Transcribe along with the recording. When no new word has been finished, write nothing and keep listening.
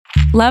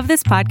Love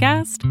this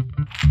podcast?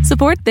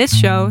 Support this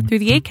show through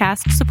the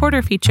Acast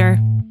supporter feature.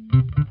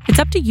 It's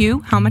up to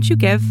you how much you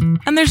give,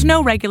 and there's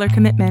no regular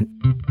commitment.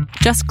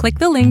 Just click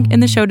the link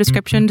in the show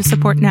description to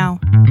support now.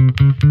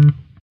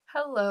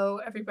 Hello,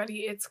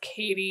 everybody. It's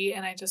Katie,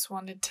 and I just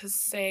wanted to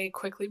say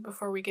quickly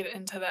before we get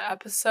into the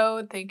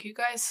episode, thank you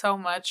guys so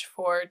much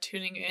for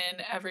tuning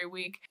in every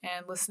week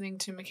and listening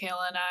to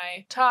Michaela and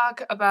I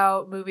talk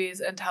about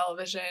movies and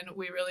television.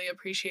 We really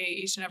appreciate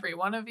each and every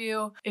one of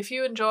you. If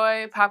you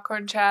enjoy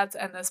Popcorn Chats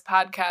and this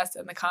podcast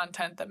and the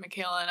content that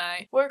Michaela and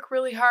I work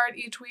really hard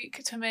each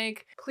week to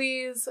make,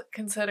 please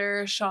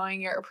consider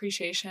showing your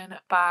appreciation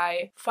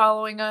by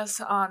following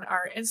us on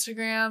our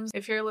Instagrams.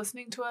 If you're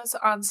listening to us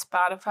on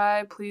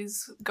Spotify, please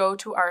go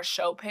to our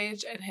show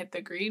page and hit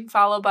the green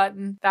follow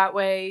button. That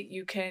way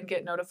you can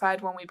get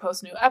notified when we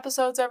post new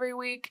episodes every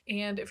week.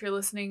 And if you're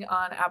listening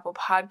on Apple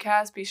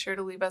Podcasts, be sure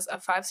to leave us a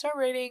 5-star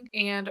rating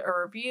and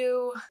a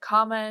review,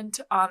 comment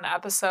on the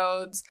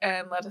episodes,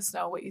 and let us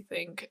know what you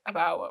think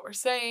about what we're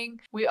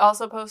saying. We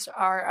also post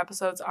our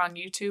episodes on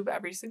YouTube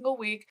every single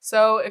week.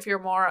 So if you're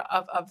more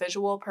of a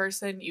visual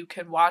person, you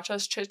can watch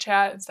us chit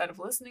chat instead of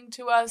listening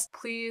to us.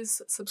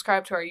 Please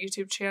subscribe to our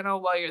YouTube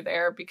channel while you're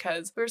there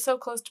because we're so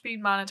close to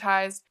being monetized.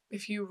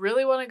 If you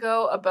really want to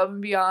go above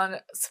and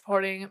beyond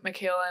supporting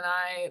Michaela and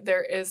I,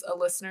 there is a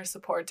listener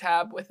support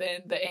tab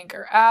within the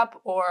Anchor app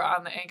or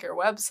on the Anchor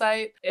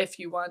website. If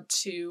you want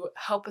to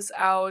help us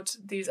out,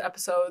 these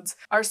episodes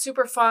are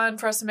super fun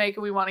for us to make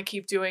and we want to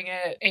keep doing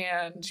it.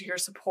 And your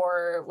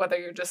support, whether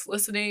you're just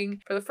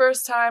listening for the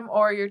first time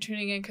or you're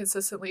tuning in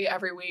consistently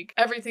every week,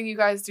 everything you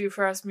guys do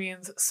for us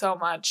means so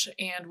much.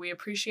 And we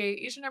appreciate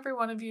each and every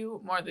one of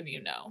you more than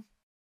you know.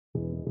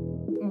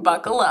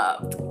 Buckle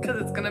up,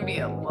 because it's gonna be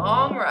a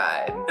long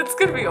ride. It's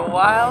gonna be a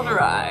wild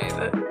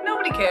ride.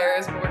 Nobody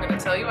cares, but we're gonna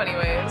tell you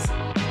anyways.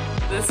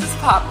 This is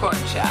Popcorn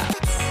Chats.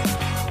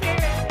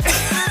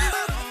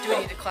 Do we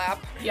need to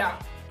clap? Yeah.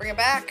 Bring it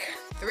back.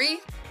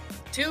 3,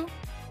 2,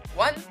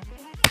 1.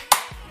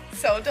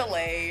 So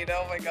delayed.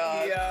 Oh my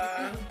god.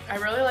 Yeah. I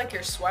really like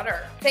your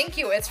sweater. Thank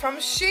you. It's from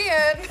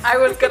Shein. I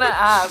was gonna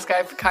ask.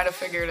 I kind of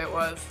figured it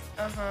was.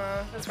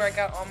 That's where I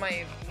got all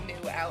my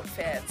new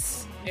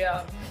outfits.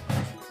 Yeah.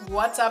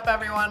 What's up,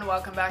 everyone?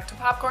 Welcome back to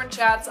Popcorn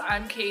Chats.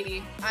 I'm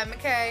Katie. I'm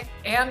McKay.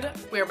 And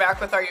we're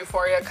back with our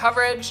Euphoria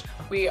coverage.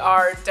 We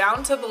are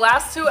down to the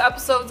last 2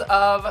 episodes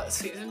of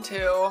Season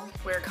 2.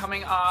 We're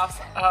coming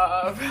off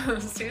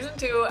of Season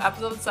 2,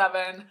 Episode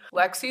 7,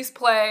 Lexi's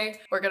Play.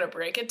 We're going to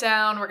break it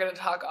down. We're going to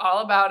talk all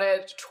about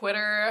it.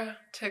 Twitter,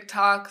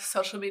 TikTok,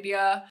 social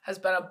media has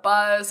been a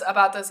buzz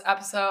about this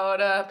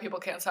episode. People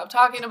can't stop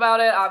talking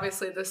about it.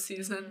 Obviously, this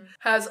season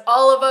has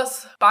all of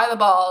us by the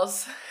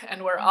balls,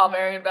 and we're all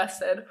very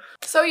invested.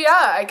 So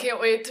yeah, I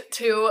can't wait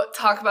to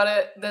talk about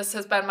it. This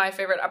has been my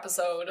favorite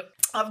episode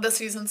of the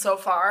season so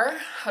far.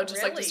 I would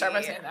just like to start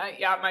by saying that.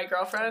 Yeah, my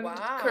girlfriend,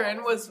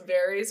 Corinne, was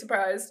very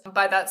surprised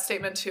by that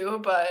statement too,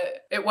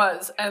 but it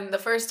was. And the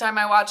first time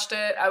I watched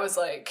it, I was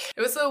like,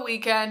 it was the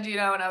weekend, you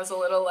know, and I was a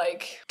little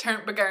like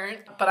turnt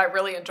begurnt, but I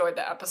really enjoyed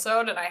the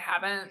episode and I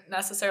haven't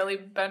necessarily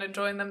been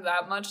enjoying them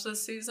that much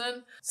this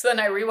season. So then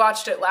I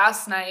rewatched it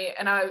last night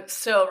and I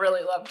still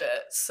really loved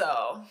it.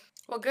 So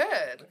well,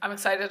 good. I'm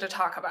excited to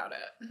talk about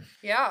it.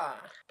 Yeah.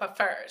 But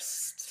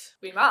first,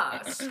 we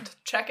must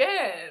check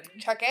in.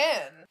 Check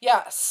in.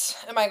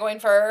 Yes. Am I going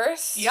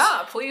first?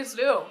 Yeah, please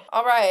do.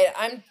 All right.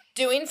 I'm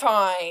doing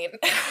fine.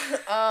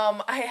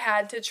 I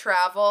had to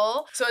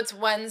travel. So it's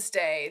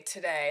Wednesday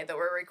today that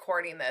we're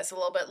recording this. A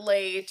little bit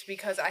late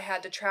because I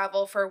had to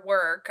travel for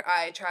work.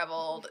 I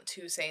traveled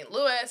to St.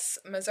 Louis,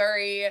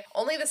 Missouri.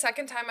 Only the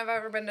second time I've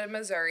ever been to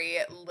Missouri.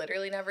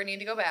 Literally never need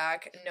to go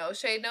back. No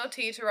shade, no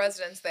tea to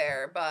residents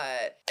there,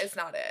 but it's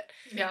not it.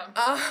 Yeah.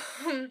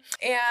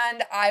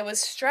 And I was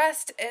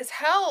stressed as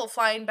hell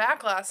flying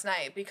back last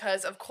night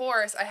because, of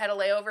course, I had a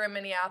layover in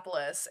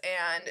Minneapolis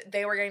and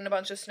they were getting a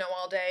bunch of snow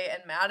all day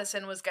and Madison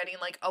was getting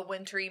like a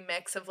wintry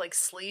mix of like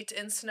sleet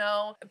and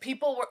snow.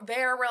 People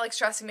were like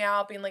stressing me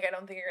out, being like, I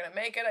don't think you're gonna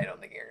make it. I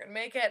don't think you're gonna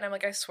make it. And I'm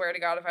like, I swear to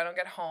God, if I don't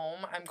get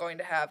home, I'm going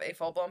to have a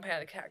full-blown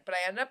panic attack. But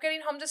I ended up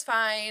getting home just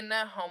fine,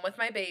 home with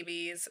my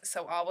babies,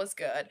 so all was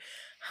good.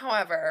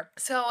 However,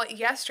 so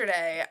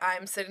yesterday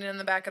I'm sitting in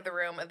the back of the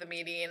room of the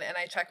meeting and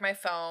I check my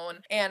phone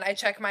and I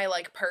check my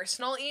like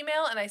personal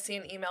email and I see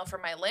an email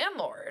from my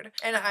landlord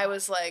and I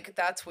was like,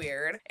 that's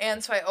weird.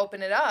 And so I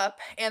open it up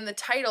and the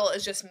title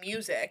is just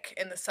music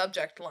in the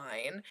subject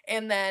line.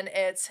 And then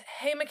it's,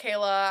 hey,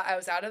 Michaela, I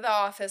was out of the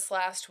office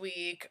last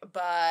week,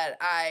 but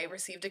I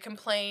received a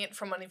complaint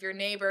from one of your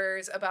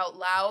neighbors about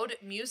loud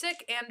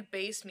music and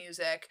bass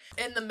music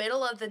in the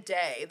middle of the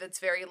day that's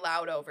very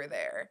loud over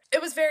there.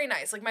 It was very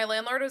nice. Like my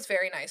landlord was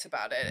very nice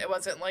about it. It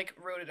wasn't like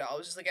rude at all. It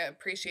was just like, I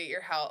appreciate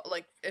your help.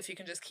 Like if you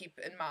can just keep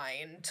in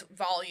mind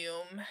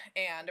volume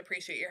and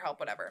appreciate your help,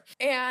 whatever.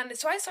 And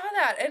so I saw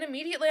that and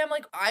immediately I'm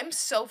like, I'm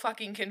so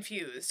fucking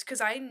confused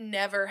because I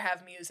never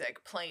have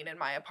music playing in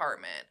my my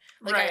apartment.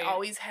 Like, Right. I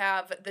always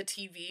have the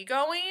TV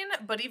going,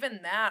 but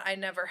even that I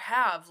never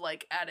have,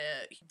 like, at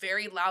a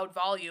very loud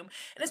volume,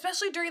 and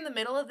especially during the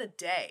middle of the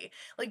day.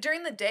 Like,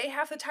 during the day,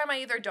 half the time I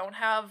either don't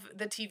have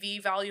the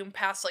TV volume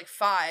past, like,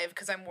 5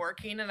 because I'm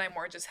working and I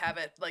more just have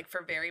it, like,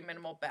 for very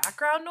minimal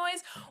background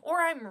noise,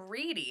 or I'm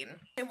reading.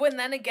 And when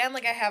then again,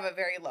 like, I have it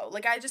very low.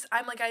 Like,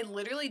 I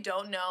literally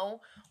don't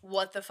know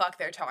what the fuck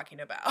they're talking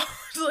about.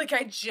 Like,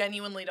 I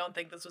genuinely don't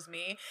think this was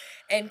me.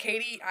 And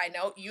Katie,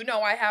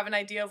 I have an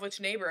idea of which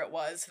neighbor it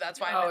was, so that's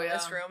why I'm in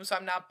this room, so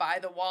I'm not by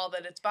the wall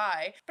that it's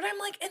by. But I'm,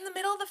 like, in the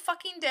middle of the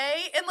fucking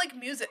day, and, like,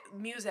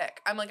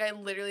 music. I'm like, I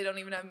literally don't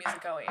even have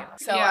music going.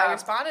 So I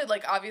responded,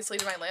 like, obviously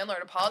to my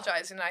landlord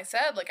apologizing, and I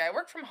said, like, I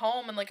work from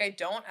home, and, like, I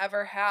don't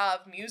ever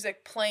have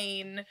music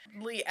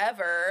plainly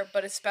ever,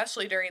 but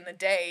especially during the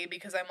day,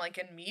 because I'm, like,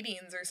 in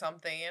meetings or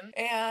something.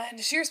 And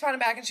she responded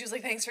back, and she was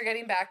like, thanks for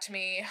getting back to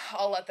me.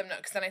 I'll let them know.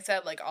 Because then I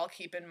said, like, I'll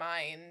keep in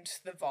mind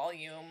the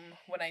volume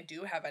when I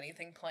do have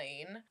anything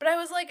playing. But I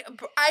was like,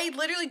 I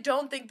literally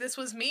don't think this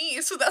was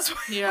me. So that's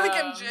why like,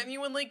 I'm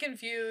genuinely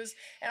confused.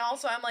 And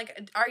also I'm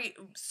like,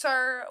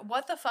 sir,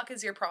 what the fuck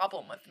is your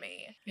problem with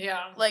me?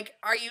 Yeah. Like,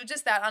 are you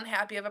just that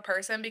unhappy of a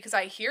person? Because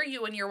I hear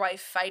you and your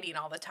wife fighting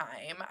all the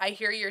time. I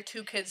hear your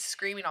 2 kids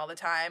screaming all the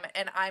time.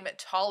 And I'm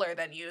taller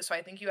than you. So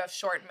I think you have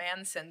short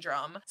man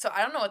syndrome. So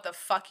I don't know what the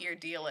fuck your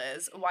deal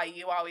is. Why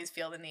you always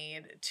feel the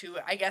need to,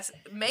 I guess,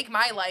 make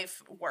my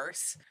life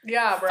worse.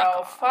 Yeah,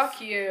 bro. Fuck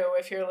you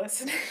if you're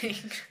listening.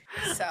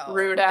 So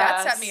rude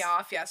that ass. set me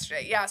off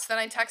yesterday. Yeah, so then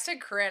I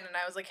texted Corinne and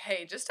I was like,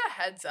 hey, just a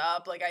heads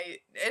up. Like,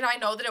 I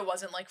know that it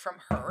wasn't like from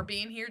her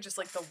being here, just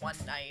like the one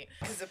night,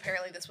 because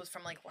apparently this was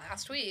from like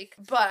last week.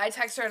 But I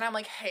texted her and I'm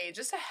like, hey,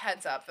 just a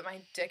heads up that my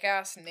dick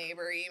ass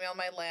neighbor emailed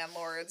my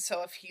landlord.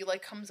 So if he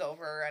like comes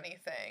over or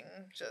anything,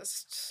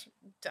 just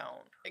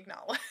don't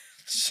acknowledge.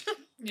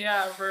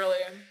 Yeah, really.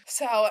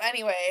 So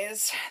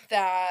anyways,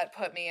 that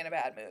put me in a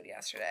bad mood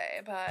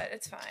yesterday, but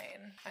it's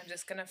fine. I'm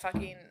just gonna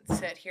fucking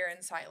sit here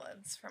in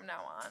silence from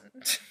now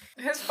on.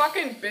 His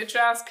fucking bitch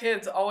ass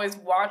kids always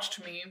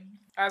watched me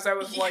as I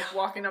was like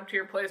walking up to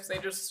your place. They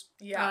just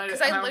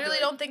because I literally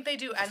don't think they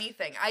do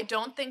anything. I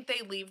don't think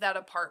they leave that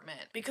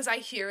apartment because I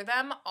hear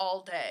them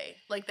all day.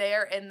 Like, they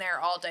are in there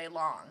all day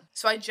long.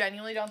 So I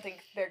genuinely don't think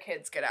their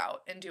kids get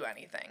out and do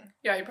anything.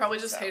 Yeah, he probably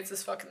just hates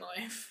his fucking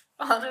life.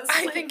 Honestly.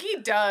 I think he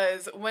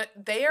does. When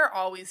they are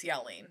always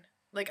yelling.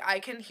 Like, I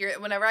can hear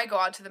it. Whenever I go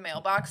out to the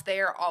mailbox, they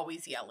are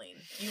always yelling.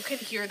 You can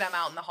hear them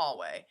out in the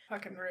hallway.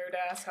 Fucking rude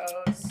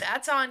assholes.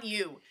 That's on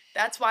you.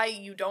 That's why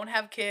you don't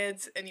have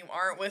kids and you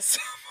aren't with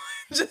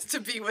someone just to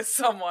be with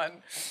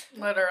someone.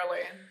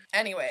 Literally.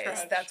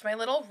 Anyways, that's my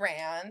little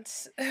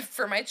rant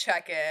for my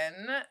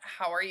check-in.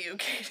 How are you,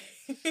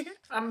 Katie?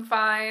 I'm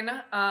fine.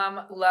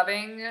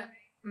 Loving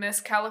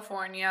Miss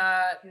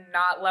California,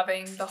 not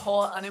loving the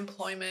whole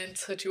unemployment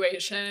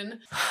situation.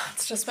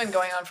 It's just been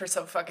going on for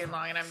so fucking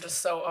long and I'm just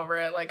so over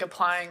it. Like,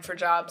 applying for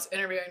jobs,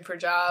 interviewing for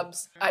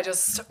jobs. I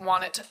just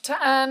want it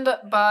to end,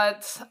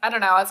 but I don't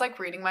know. I was like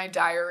reading my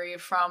diary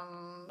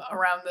from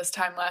around this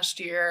time last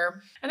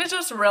year and it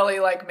just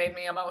really like made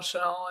me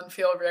emotional and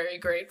feel very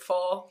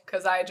grateful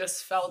because I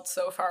just felt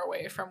so far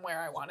away from where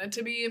I wanted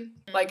to be.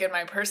 Like, in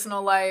my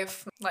personal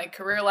life, like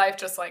career life,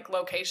 just like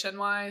location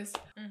wise.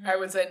 I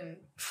was in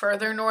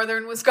further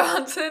northern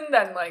Wisconsin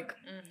than like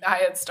I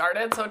had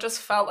started, so it just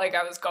felt like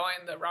I was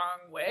going the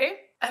wrong way.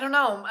 I don't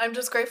know. I'm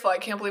just grateful. I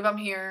can't believe I'm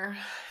here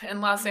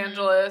in Los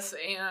Angeles,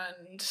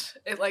 and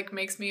it like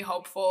makes me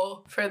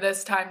hopeful for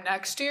this time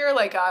next year.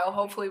 Like, I'll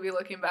hopefully be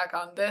looking back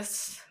on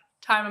this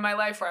time in my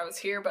life where I was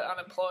here but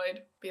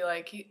unemployed, be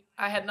like,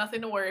 I had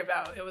nothing to worry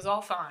about. It was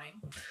all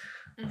fine.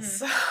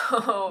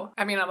 So,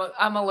 I mean,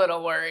 I'm a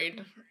little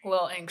worried, a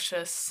little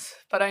anxious,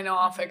 but I know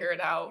I'll figure it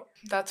out.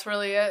 That's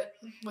really it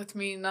with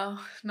me. No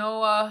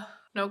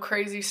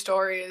crazy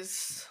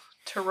stories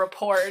to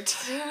report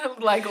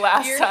like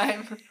last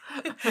time.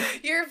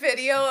 Your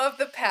video of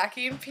the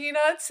packing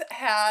peanuts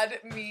had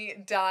me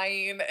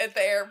dying at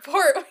the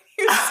airport when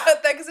you said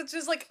that, because it's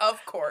just like,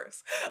 of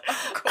course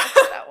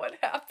that would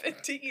happen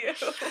to you.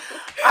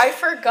 I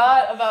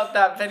forgot about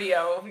that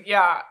video.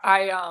 Yeah,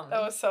 that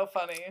was so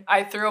funny.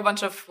 I threw a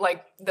bunch of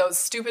like those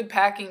stupid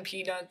packing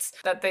peanuts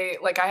that they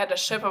like. I had to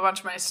ship a bunch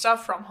of my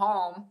stuff from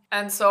home,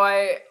 and so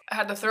I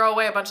had to throw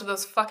away a bunch of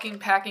those fucking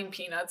packing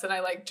peanuts, and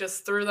I like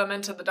just threw them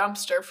into the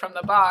dumpster from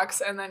the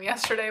box. And then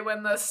yesterday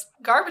when the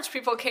garbage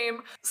people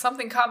came,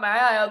 something caught my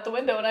eye out the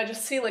window and I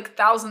just see like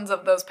thousands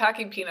of those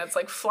packing peanuts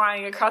like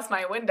flying across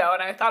my window,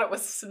 and I thought it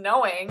was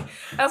snowing.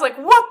 And I was like,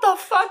 what the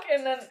fuck?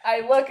 And then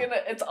I look and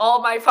it's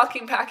all my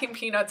fucking packing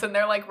peanuts, and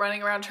they're like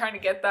running around trying to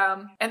get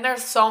them. And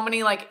there's so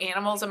many like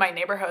animals in my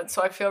neighborhood,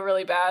 so I feel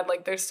really bad.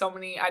 Like, there's so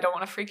many, I don't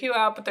want to freak you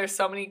out, but there's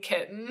so many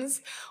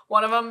kittens.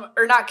 One of them,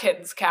 or not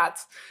kittens,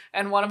 cats.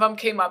 And one of them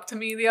came up to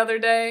me the other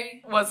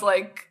day, was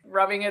like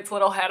rubbing its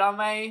little head on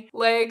my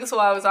legs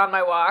while I was on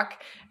my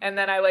walk. And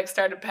then I like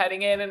started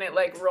petting it and it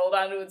like rolled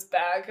onto its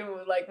back and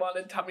like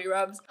wanted tummy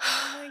rubs.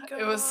 Oh my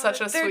God. It was such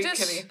a sweet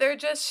kitty. They're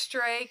just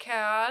stray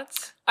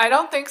cats. I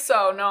don't think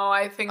so. No,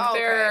 I think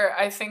Okay.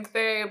 I think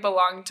they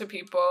belong to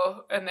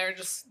people, and they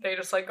just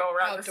like go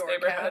around Outdoor this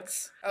neighborhood.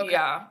 cats. Okay.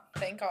 Yeah.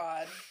 Thank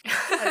God.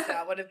 Because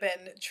that would have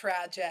been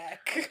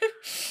tragic.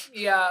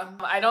 Yeah,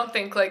 I don't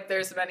think like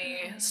there's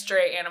many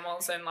stray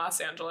animals in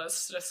Los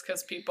Angeles just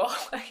because people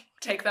like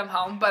take them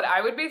home. But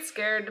I would be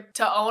scared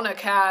to own a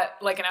cat,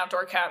 like an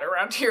outdoor cat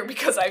around here,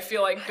 because I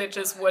feel like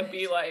bitches would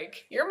be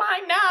like, "You're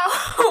mine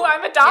now.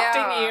 I'm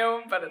adopting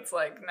you." But it's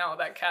like, no,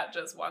 that cat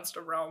just wants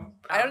to roam.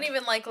 I don't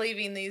even like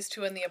leaving these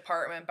two in the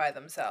apartment by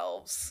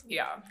themselves.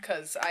 Yeah,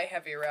 Because I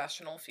have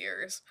irrational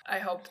fears. I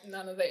hope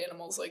none of the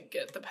animals like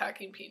get the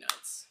packing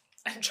peanuts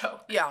and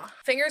choke. Yeah.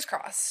 Fingers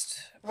crossed.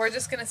 We're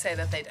just going to say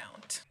that they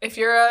don't. If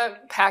you're a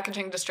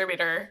packaging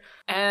distributor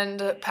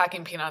and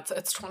packing peanuts,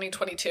 it's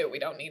 2022. We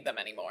don't need them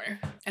anymore.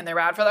 And they're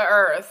bad for the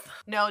earth.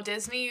 No,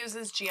 Disney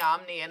uses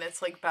Geomni and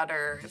it's like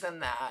better than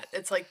that.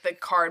 It's like the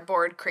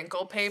cardboard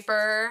crinkle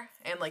paper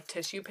and like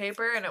tissue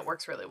paper and it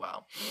works really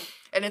well.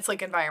 And it's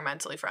like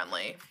environmentally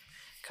friendly.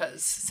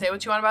 Because say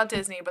what you want about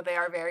Disney, but they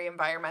are very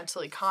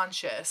environmentally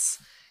conscious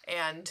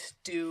and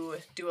do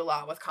a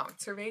lot with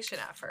conservation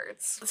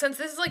efforts. Since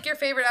this is like your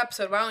favorite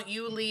episode, why don't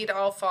you lead,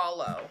 I'll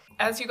follow.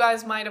 As you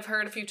guys might have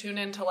heard if you tuned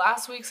into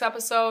last week's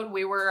episode,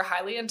 we were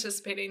highly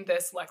anticipating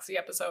this Lexi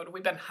episode.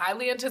 We've been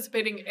highly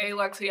anticipating a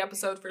Lexi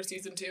episode for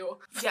season 2.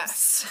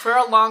 Yes. For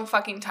a long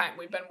fucking time.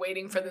 We've been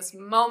waiting for this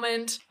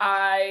moment.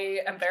 I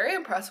am very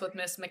impressed with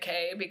Miss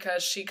McKay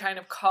because she kind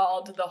of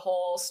called the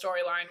whole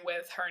storyline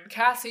with her and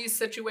Cassie's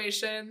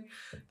situation.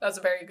 That was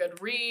a very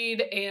good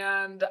read,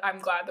 and I'm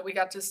glad that we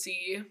got to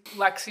see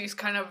Lexi's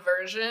kind of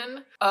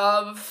version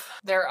of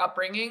their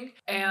upbringing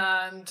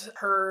and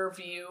her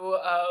view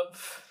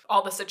of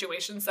all the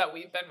situations that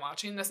we've been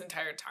watching this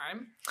entire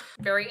time.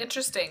 Very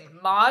interesting.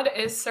 Maud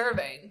is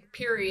serving,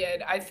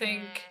 period. I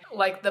think,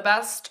 like, the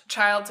best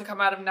child to come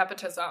out of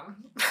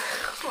nepotism.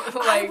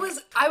 I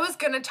was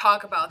gonna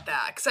talk about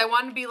that because I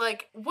wanted to be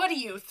like, what do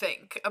you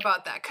think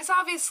about that? Because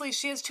obviously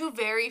she has two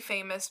very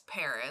famous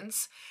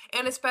parents,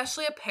 and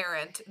especially a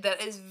parent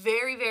that is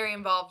very, very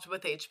involved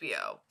with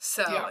HBO.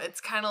 So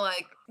it's kind of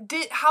like,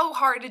 how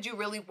hard did you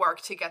really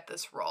work to get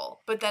this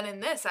role? But then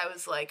in this, I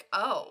was like,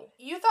 oh,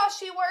 you thought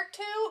she worked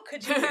too?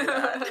 Could you do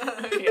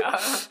that?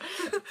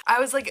 Yeah.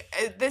 I was like,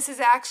 this is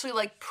actually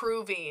like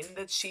proving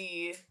that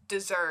she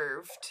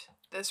deserved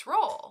this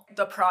role.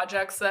 The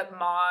projects that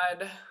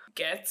Maud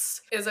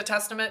gets is a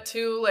testament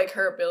to like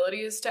her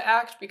abilities to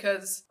act,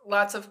 because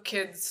lots of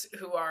kids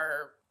who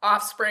are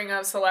offspring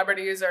of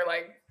celebrities or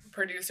like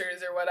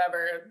producers or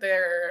whatever,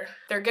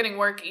 they're getting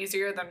work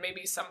easier than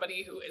maybe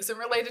somebody who isn't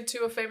related to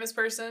a famous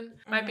person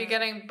might be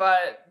getting,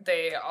 but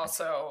they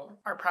also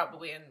are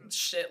probably in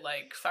shit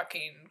like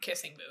fucking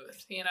Kissing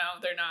Booth, you know?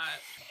 They're not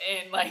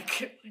in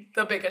like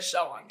the biggest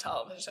show on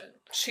television.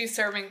 She's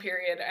serving,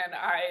 period, and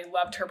I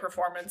loved her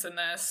performance in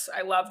this.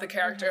 I love the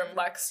character of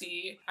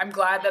Lexi. I'm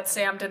glad that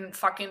Sam didn't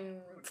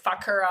fucking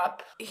fuck her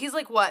up. He's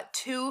like, what,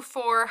 2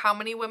 for how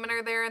many women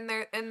are there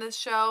in this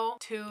show?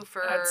 2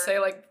 for... I'd say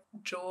like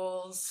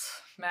Jules,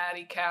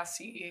 Maddie,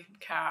 Cassie,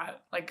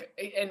 Kat. Like,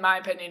 in my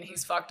opinion,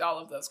 he's fucked all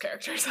of those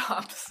characters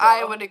up. So.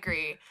 I would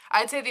agree.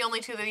 I'd say the only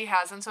 2 that he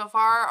hasn't so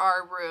far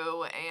are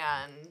Rue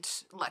and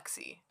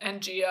Lexi.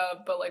 And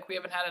Gia, but like we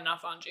haven't had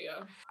enough on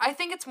Gia. I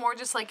think it's more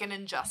just like an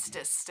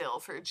injustice still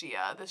for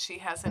Gia that she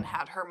hasn't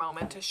had her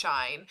moment to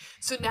shine.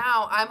 So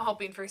now I'm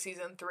hoping for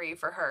season 3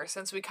 for her,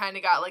 since we kind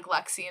of got like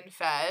Lexi and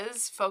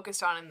Fez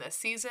focused on in this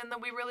season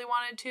that we really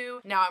wanted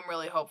to. Now I'm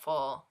really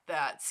hopeful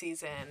that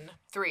season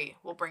 3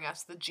 will bring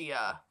us the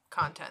Gia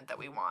content that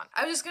we want.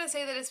 I was just going to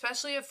say that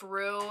especially if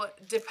Rue,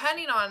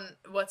 depending on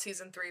what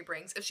season 3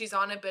 brings, if she's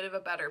on a bit of a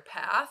better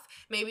path,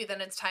 maybe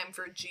then it's time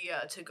for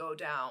Gia to go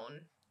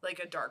down like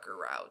a darker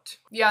route.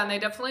 Yeah, and they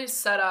definitely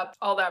set up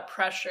all that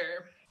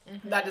pressure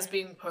that is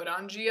being put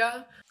on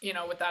Gia, you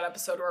know, with that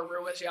episode where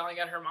Rue was yelling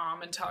at her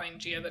mom and telling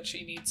Gia that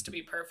she needs to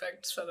be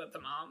perfect so that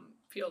the mom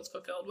feels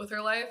fulfilled with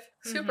her life.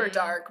 Super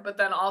dark, but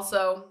then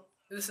also...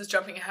 This is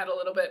jumping ahead a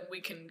little bit, and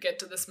we can get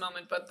to this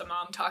moment, but the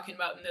mom talking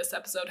about in this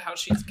episode how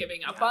she's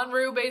giving up on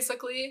Rue,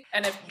 basically.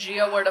 And if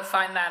Gia were to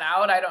find that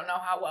out, I don't know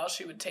how well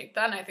she would take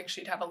that, and I think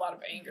she'd have a lot of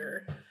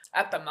anger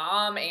at the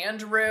mom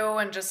and Rue,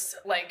 and just,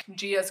 like,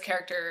 Gia's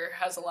character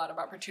has a lot of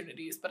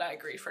opportunities, but I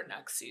agree for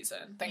next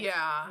season. I think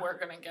we're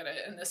gonna get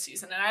it in this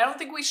season, and I don't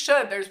think we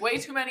should. There's way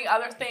too many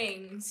other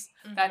things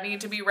that need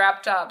to be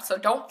wrapped up, so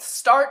don't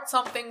start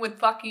something with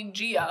fucking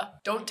Gia.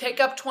 Don't take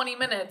up 20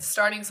 minutes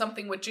starting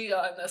something with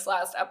Gia in this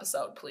last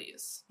episode,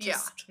 please.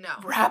 Just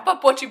wrap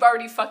up what you've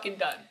already fucking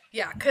done.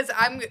 Yeah, because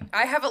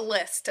I have a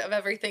list of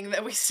everything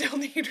that we still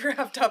need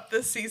wrapped up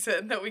this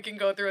season that we can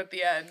go through at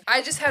the end.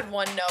 I just had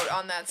one note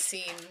on that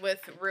scene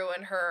with Rue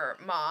and her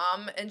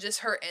mom and just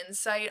her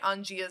insight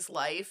on Gia's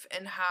life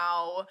and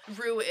how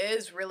Rue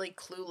is really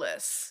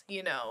clueless,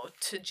 you know,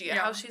 to Gia. Yeah.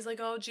 How she's like,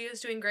 oh,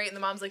 Gia's doing great. And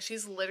the mom's like,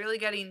 she's literally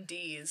getting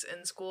D's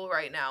in school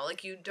right now.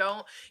 Like, you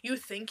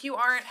think you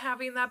aren't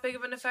having that big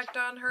of an effect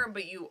on her,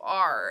 but you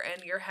are.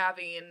 And you're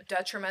having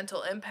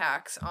detrimental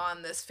impacts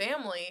on this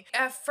family.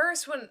 At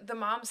first, when the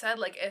mom said,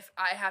 like, if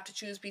I have to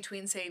choose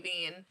between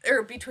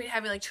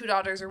having like 2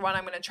 daughters or one,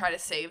 I'm gonna try to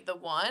save the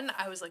one.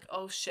 I was like,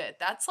 oh shit,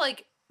 that's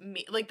like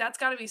me, like that's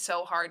got to be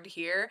so hard to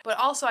hear. But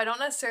also, I don't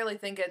necessarily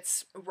think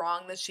it's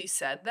wrong that she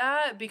said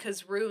that,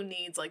 because Rue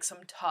needs like some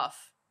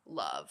tough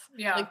love.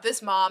 Yeah. Like,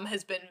 this mom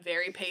has been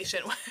very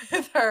patient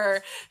with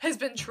her, has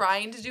been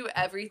trying to do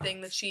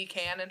everything that she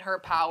can in her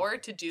power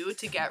to do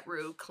to get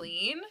Rue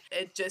clean.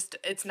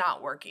 It's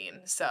not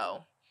working.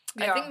 So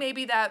yeah. I think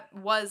maybe that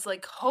was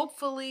like,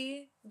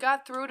 hopefully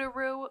got through to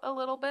Rue a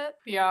little bit.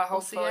 Yeah,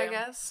 hopefully. We'll see, I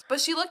guess. But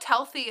she looked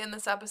healthy in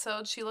this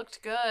episode. She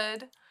looked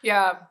good.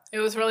 Yeah, it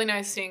was really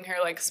nice seeing her,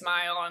 like,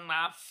 smile and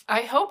laugh.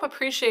 I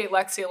appreciate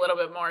Lexi a little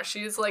bit more.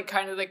 She's, like,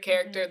 kind of the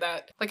character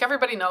that, like,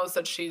 everybody knows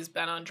that she's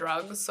been on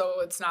drugs, so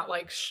it's not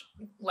like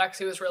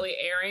Lexi was really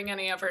airing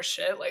any of her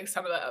shit like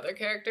some of the other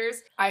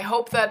characters. I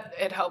hope that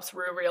it helps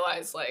Rue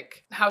realize,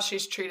 like, how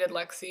she's treated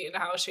Lexi and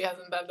how she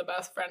hasn't been the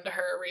best friend to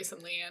her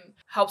recently, and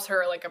helps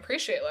her, like,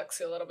 appreciate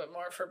Lexi a little bit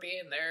more for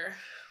being there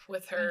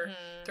with her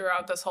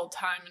throughout this whole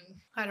time. And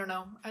I don't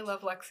know, I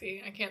love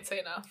Lexi. I can't say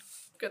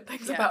enough good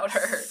things about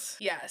her.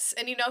 Yes.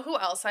 And you know who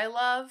else I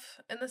love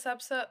in this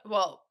episode?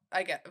 Well,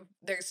 I get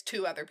there's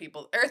 3 other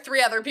people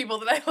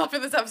that I love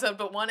in this episode,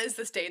 but one is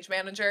the stage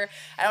manager.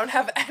 I don't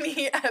have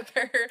any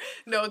other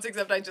notes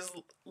except I just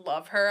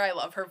love her. I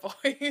love her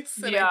voice.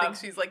 And I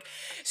think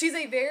she's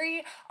a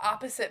very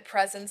opposite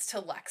presence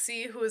to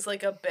Lexi, who is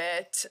like a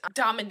bit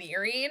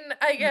domineering,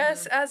 I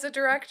guess, as a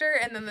director.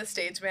 And then the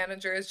stage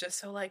manager is just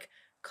so like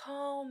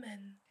calm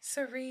and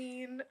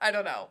serene. I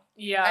don't know.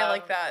 Yeah. I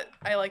like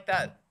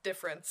that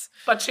difference.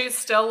 But she's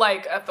still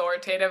like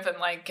authoritative and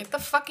like, get the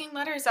fucking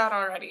letters out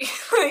already.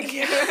 Like,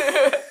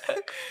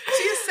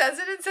 she says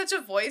it in such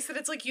a voice that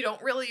it's like you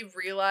don't really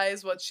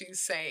realize what she's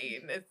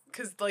saying,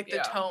 because like the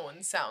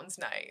tone sounds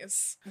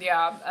nice.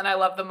 Yeah, and I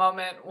love the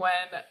moment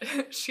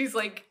when she's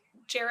like,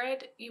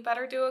 Jared, you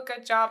better do a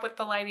good job with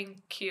the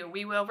lighting cue.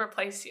 We will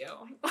replace you.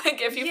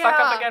 Like, if you fuck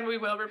up again, we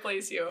will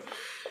replace you.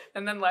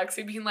 And then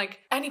Lexi being like,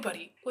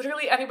 anybody,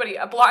 literally anybody,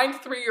 a blind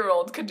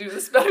 3-year-old could do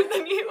this better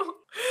than you.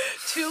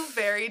 2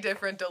 very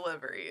different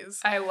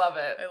deliveries. I love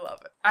it.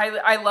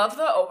 I love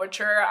the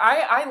overture.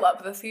 I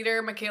love the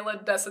theater.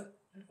 Michaela doesn't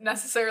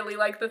necessarily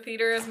like the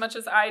theater as much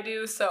as I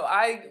do, so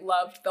I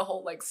loved the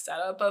whole like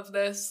setup of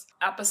this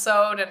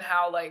episode and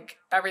how like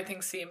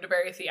everything seemed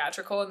very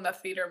theatrical, and the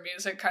theater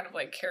music kind of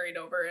like carried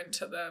over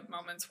into the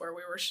moments where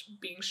we were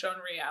being shown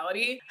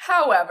reality.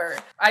 However,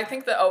 I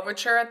think the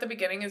overture at the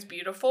beginning is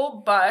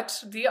beautiful,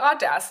 but the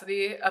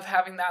audacity of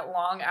having that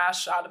long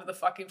ass shot of the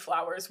fucking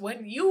flowers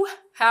when you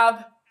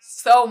have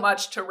so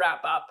much to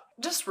wrap up,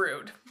 just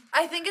rude.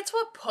 I think it's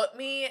what put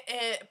me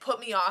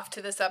off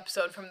to this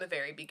episode from the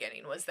very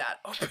beginning, was that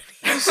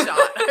opening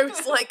shot. I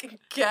was like,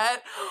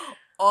 get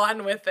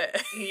on with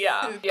it.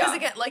 Yeah. Because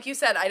again, like you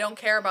said, I don't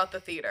care about the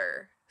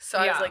theater. So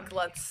I was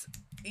like,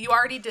 you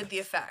already did the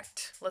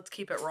effect. Let's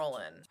keep it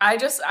rolling.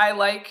 I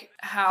like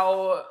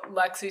how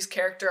Lexi's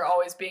character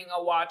always being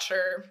a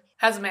watcher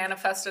has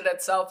manifested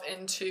itself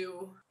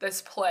into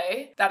this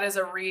play that is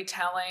a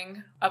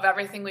retelling of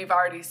everything we've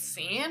already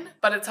seen,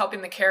 but it's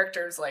helping the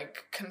characters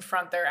like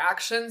confront their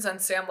actions.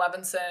 And Sam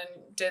Levinson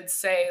did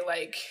say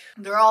like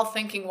they're all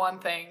thinking one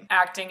thing,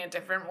 acting a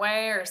different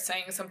way, or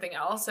saying something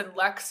else, and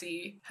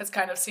Lexi has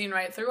kind of seen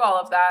right through all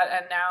of that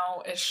and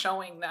now is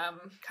showing them,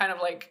 kind of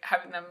like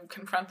having them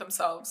confront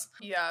themselves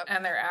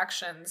and their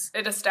actions.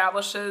 It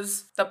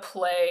establishes the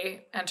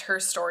play and her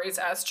stories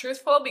as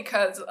truthful,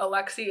 because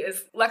Lexi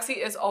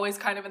is always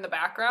kind of in the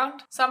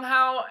background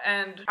somehow,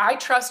 and I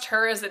trust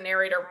her as a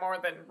narrator more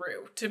than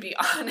Rue, to be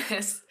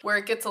honest. Where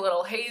it gets a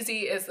little hazy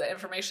is the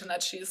information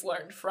that she's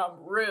learned from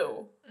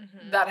Rue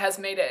that has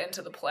made it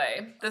into the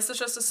play. This is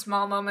just a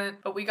small moment,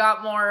 but we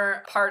got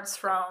more parts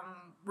from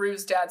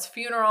Rue's dad's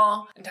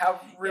funeral and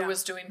how Rue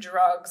was doing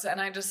drugs, and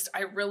I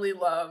really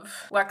love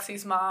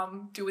Lexi's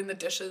mom doing the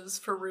dishes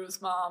for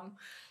Rue's mom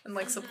and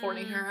like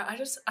supporting her.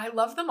 I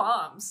love the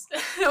moms.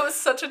 It was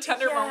such a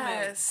tender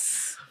moment.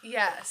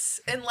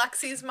 Yes. And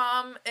Lexi's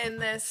mom in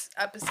this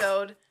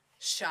episode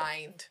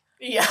shined.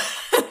 Yeah.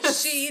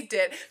 She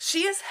did.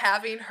 She is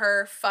having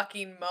her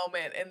fucking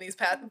moment in these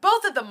past.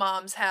 Both of the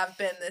moms have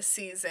been this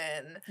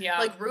season. Yeah.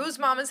 Like, Rue's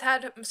mom has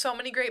had so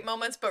many great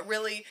moments, but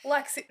really,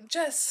 Lexi,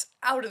 just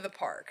out of the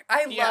park.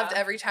 I loved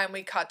every time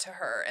we cut to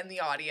her in the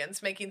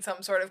audience making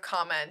some sort of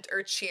comment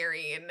or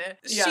cheering.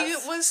 Yes.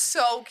 She was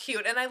so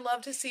cute, and I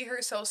love to see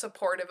her so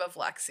supportive of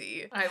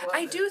Lexi.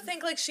 I do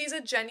think, like, she's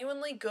a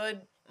genuinely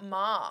good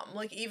mom.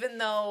 Like, even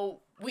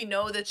though we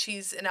know that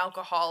she's an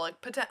alcoholic,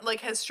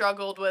 like has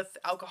struggled with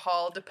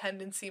alcohol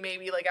dependency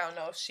maybe, like I don't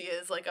know if she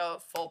is like a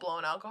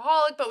full-blown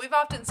alcoholic, but we've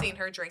often seen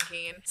her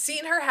drinking,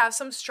 seen her have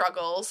some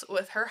struggles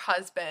with her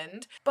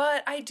husband,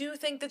 but I do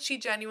think that she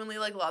genuinely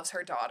like loves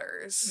her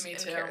daughters. Me and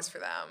too. Cares for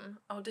them.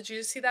 Oh, did you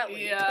just see that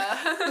lead?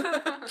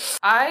 Yeah.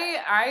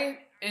 I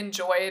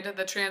enjoyed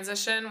the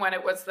transition when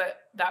it was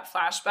that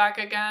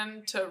flashback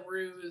again to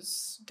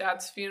Rue's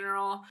dad's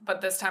funeral,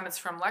 but this time it's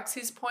from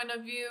Lexi's point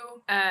of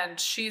view, and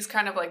she's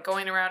kind of like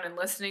going around and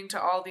listening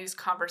to all these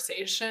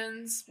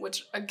conversations,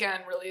 which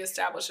again really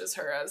establishes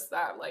her as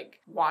that like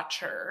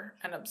watcher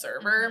and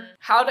observer.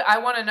 I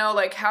want to know,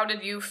 like, how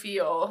did you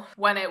feel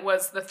when it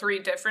was the 3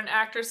 different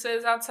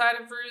actresses outside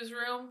of Rue's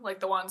room, like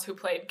the ones who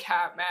played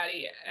Kat,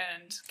 Maddie,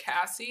 and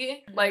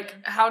Cassie? Like,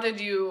 how did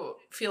you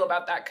feel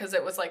about that? Because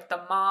it was like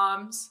the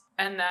moms,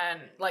 and then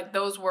like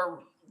those were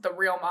the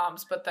real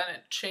moms, but then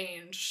it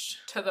changed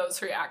to those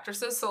 3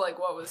 actresses. So like,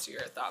 what was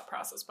your thought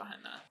process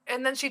behind that?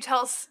 And then she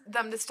tells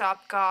them to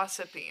stop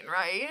gossiping,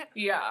 right?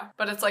 Yeah,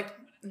 but it's like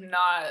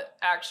not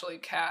actually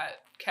Kat,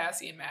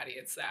 Cassie, and Maddie.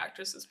 It's the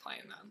actresses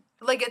playing them.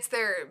 Like, it's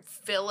their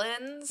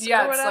villains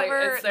or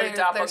whatever? It's their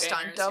doppelgangers, their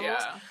stunt doubles?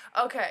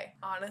 Yeah. Okay.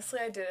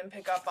 Honestly, I didn't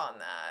pick up on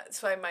that.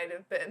 So I might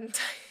have been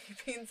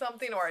typing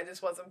something, or I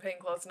just wasn't paying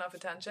close enough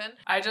attention.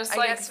 I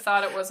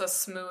thought it was a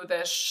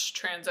smoothish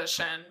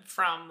transition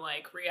from,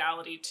 like,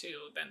 reality to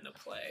then the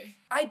play.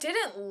 I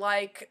didn't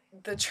like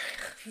the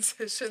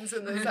transitions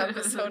in this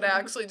episode,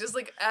 actually. Just,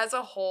 like, as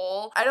a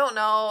whole. I don't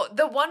know.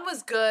 The one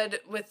was good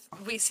with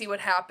we see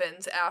what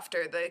happens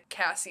after the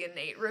Cassie and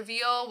Nate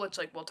reveal, which,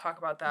 like, we'll talk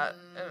about that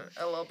in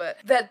a little bit.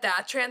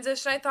 That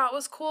transition I thought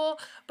was cool.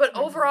 But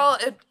overall,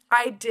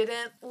 I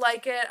didn't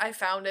like it. I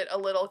found it a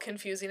little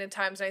confusing at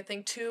times. And I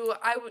think, too,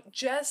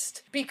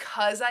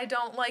 because I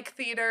don't like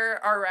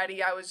theater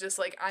already, I was just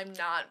like, I'm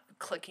not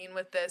clicking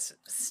with this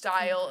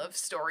style of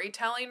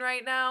storytelling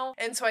right now.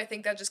 And so I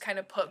think that just kind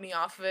of put me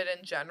off of it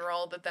in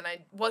general, that then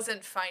I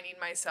wasn't finding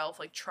myself,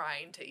 like,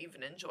 trying to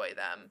even enjoy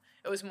them.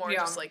 It was more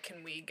just like,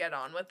 can we get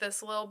on with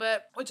this a little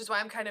bit? Which is why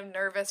I'm kind of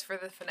nervous for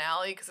the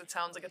finale, because it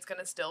sounds like it's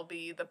going to still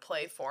be the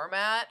play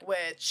format,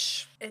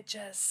 which it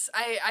just,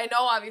 I know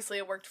obviously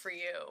it worked for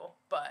you,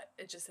 but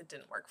it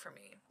didn't work for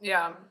me.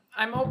 Yeah,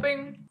 I'm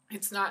hoping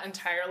it's not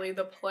entirely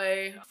the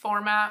play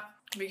format,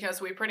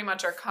 because we pretty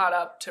much are caught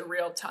up to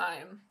real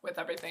time with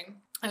everything.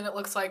 And it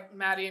looks like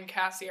Maddie and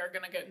Cassie are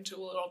going to get into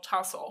a little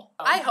tussle.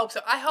 I hope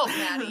so. I hope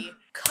Maddie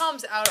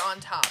comes out on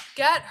top.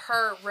 Get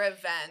her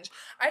revenge.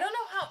 I don't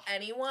know how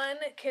anyone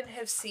can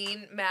have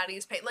seen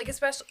Maddie's pain. Like,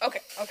 especially...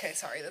 Okay,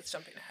 sorry. That's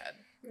jumping ahead.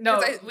 No.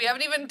 We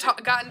haven't even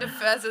gotten to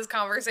Fez's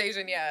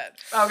conversation yet.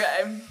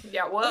 Okay.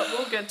 Yeah,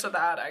 we'll get to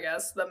that, I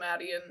guess. The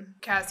Maddie and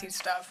Cassie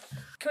stuff.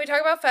 Can we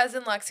talk about Fez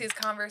and Lexi's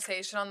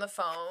conversation on the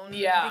phone?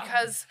 Yeah.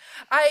 Because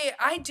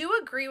I do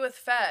agree with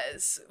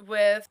Fez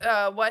with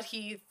what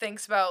he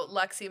thinks about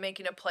Lexi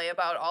making a play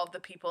about all of the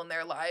people in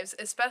their lives,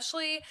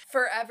 especially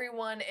for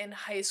everyone in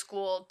high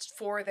school,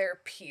 for their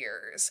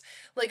peers.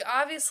 Like,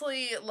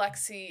 obviously,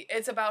 Lexi,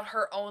 it's about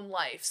her own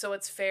life, so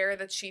it's fair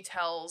that she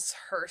tells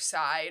her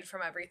side from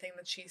everything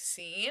that she's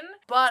seen.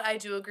 But I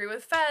do agree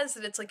with Fez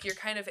that it's like you're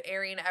kind of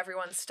airing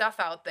everyone's stuff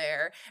out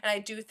there, and I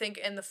do think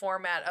in the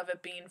format of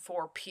it being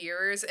for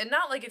peers, and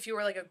not like if you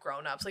were like a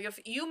grown-ups, like if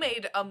you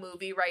made a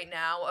movie right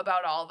now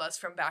about all of us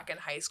from back in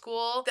high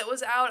school that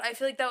was out, I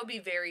feel like that would be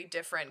very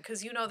different,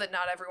 because you know that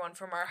not everyone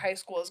from our high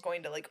school is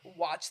going to like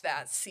watch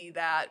that, see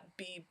that,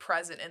 be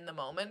present in the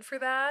moment for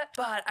that.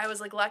 But I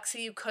was like, Lexi,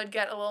 you could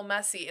get a little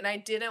messy, and I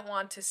didn't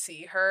want to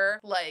see her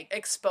like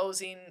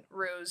exposing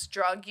Rue's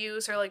drug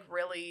use or like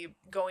really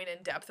going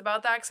in depth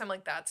about that, because I'm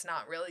like, that's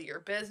not really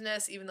your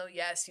business, even though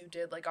yes, you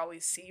did like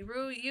always see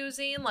Rue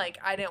using. Like,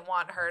 I didn't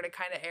want her to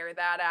kind of air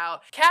that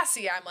out.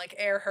 Cassie, I'm like,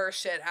 air her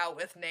shit out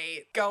with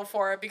Nate, go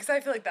for it, because I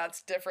feel like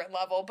that's different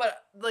level.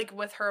 But like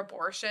with her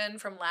abortion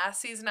from last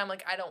season, I'm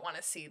like, I don't want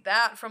to see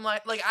that from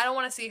like I don't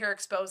want to see her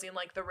exposing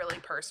like the really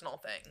personal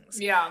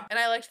things. Yeah. And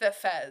I liked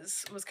that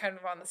Fez was kind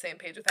of on the same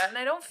page with that, and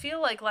I don't feel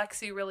like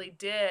Lexi really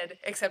did,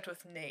 except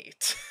with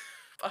Nate.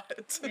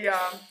 But yeah,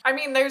 I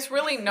mean, there's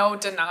really no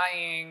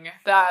denying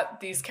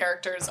that these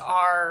characters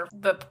are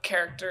the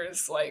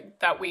characters like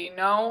that we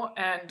know,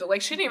 and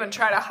like she didn't even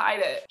try to hide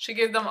it. She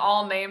gave them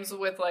all names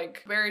with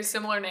like very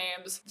similar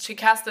names. She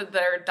casted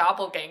their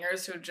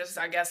doppelgangers who just,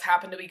 I guess,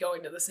 happened to be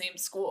going to the same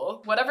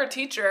school. Whatever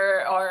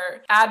teacher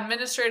or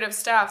administrative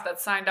staff that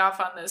signed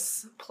off on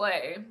this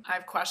play, I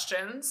have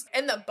questions.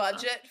 And the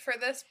budget for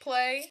this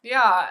play,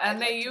 yeah,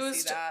 and they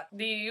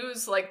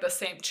use like the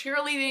same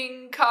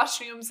cheerleading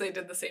costumes. They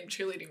did the same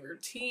cheerleading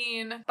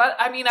routine. But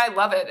I mean, I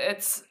love it.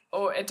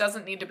 It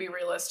doesn't need to be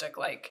realistic.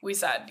 Like we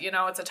said, you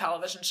know, it's a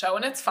television show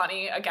and it's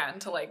funny, again,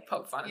 to like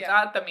poke fun at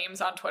that. The memes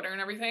on Twitter and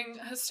everything,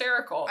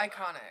 hysterical.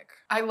 Iconic.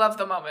 I love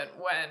the moment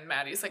when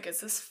Maddie's like,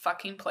 is this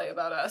fucking play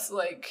about us?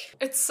 Like,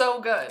 it's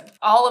so good.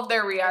 All of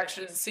their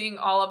reactions, seeing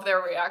all of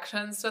their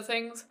reactions to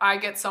things, I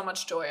get so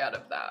much joy out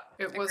of that.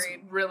 It was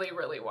really,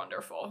 really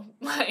wonderful.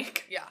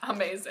 Like,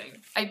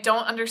 amazing. I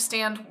don't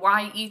understand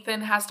why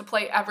Ethan has to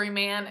play every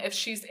man if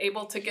she's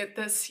able to get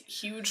this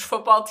huge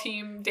football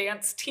team,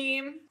 dance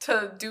team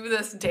to do do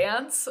this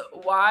dance?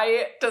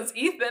 Why does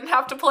Ethan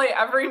have to play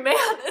every man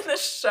in the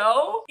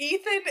show?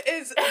 Ethan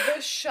is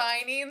the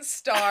shining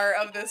star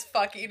of this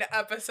fucking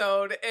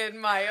episode, in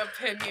my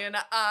opinion.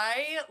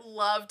 I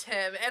loved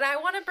him. And I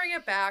want to bring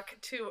it back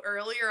to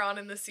earlier on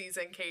in the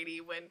season,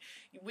 Katie, when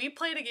we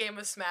played a game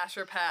of Smash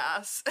or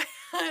Pass,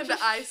 and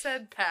I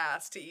said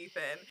pass to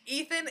Ethan.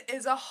 Ethan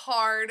is a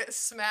hard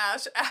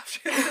smash after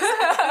this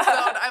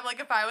episode. I'm like,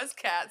 if I was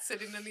Kat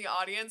sitting in the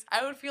audience,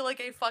 I would feel like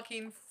a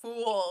fucking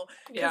fool.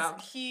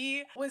 Because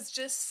he was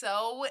just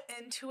so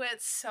into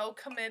it, so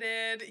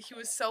committed. He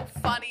was so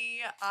funny.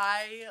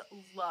 I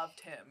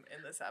loved him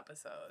in this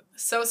episode.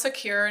 So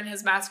secure in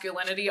his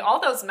masculinity. All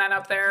those men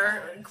up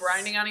there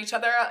grinding on each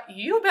other.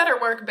 You better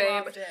work,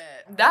 babe. Loved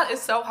it. That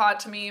is so hot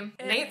to me.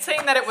 Nate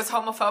saying that it was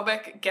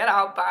homophobic, get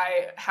out,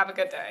 bye, have a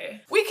good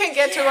day. We can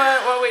get to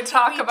it when we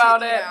talk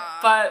about it,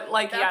 but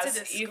like,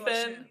 yes,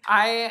 Ethan,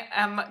 I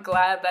am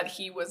glad that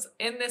he was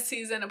in this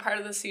season, a part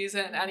of the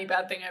season. Any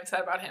bad thing I've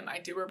said about him, I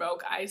do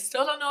revoke. I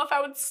still don't know if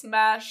I would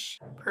smash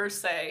per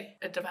se.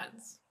 It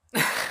depends.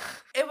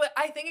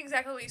 I think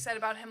exactly what you said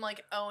about him,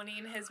 like,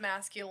 owning his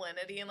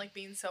masculinity and, like,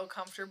 being so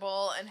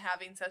comfortable and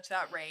having such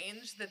that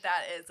range, that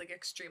is, like,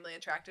 extremely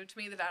attractive to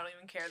me, that I don't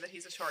even care that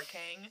he's a short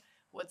king.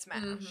 Would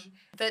smash. Mm-hmm.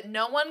 That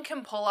no one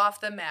can pull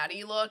off the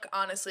Maddie look,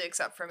 honestly,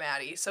 except for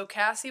Maddie. So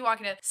Cassie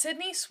walking in.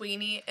 Sydney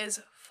Sweeney is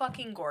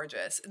fucking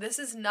gorgeous. This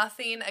is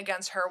nothing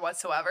against her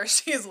whatsoever.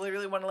 She is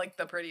literally one of, like,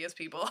 the prettiest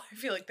people I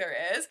feel like there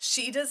is.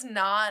 She does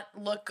not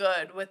look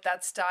good with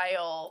that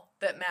style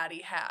that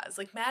Maddie has.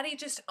 Like, Maddie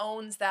just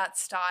owns that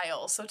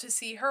style. So to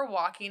see her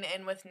walking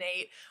in with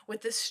Nate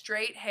with the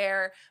straight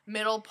hair,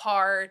 middle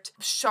part,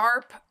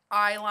 sharp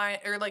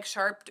eyeliner, or like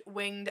sharp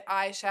winged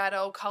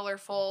eyeshadow,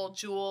 colorful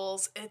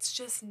jewels, it's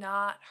just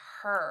not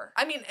her.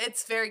 I mean,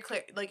 it's very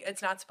clear, like,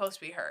 it's not supposed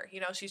to be her.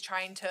 You know, she's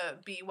trying to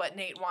be what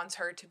Nate wants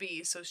her to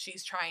be, so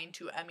she's trying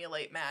to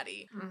emulate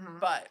Maddie. Mm-hmm.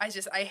 But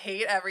I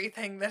hate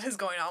everything that is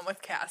going on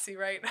with Cassie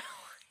right now.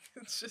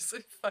 It's just, I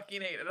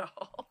fucking hate it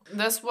all.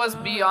 This was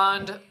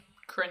beyond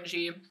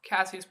cringy.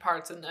 Cassie's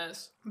parts in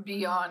this,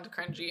 beyond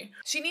cringy.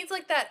 She needs,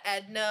 like, that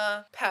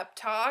Edna pep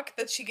talk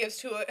that she gives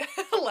to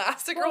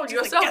Elastigirl.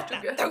 Yourself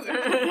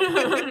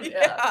like,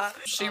 yeah.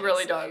 She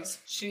really does.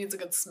 She needs a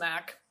good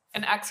smack.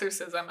 An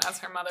exorcism, as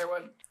her mother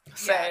would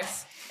say.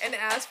 Yes. And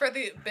as for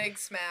the big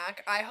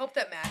smack, I hope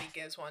that Maddie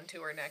gives one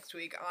to her next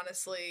week.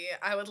 Honestly,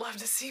 I would love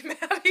to see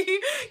Maddie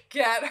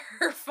get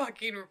her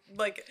fucking,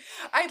 like,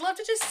 I'd love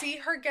to just see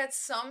her get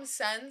some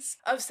sense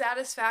of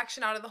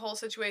satisfaction out of the whole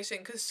situation,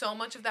 because so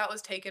much of that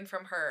was taken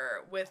from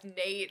her, with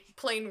Nate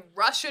playing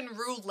Russian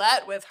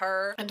roulette with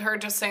her. And her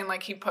just saying,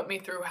 like, he put me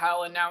through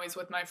hell and now he's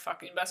with my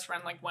fucking best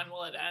friend, like, when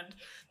will it end?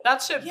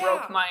 That shit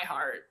broke my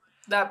heart.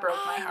 That broke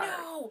my heart. I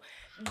know.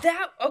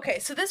 Okay,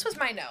 so this was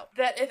my note.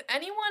 That if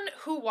anyone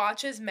who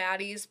watches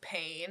Maddie's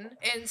pain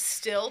and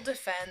still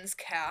defends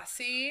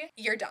Cassie,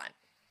 you're done.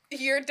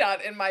 You're done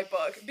in my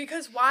book.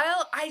 Because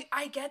while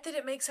I get that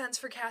it makes sense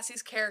for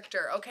Cassie's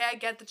character, okay, I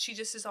get that she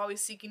just is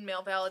always seeking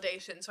male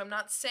validation, so I'm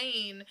not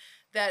saying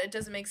that it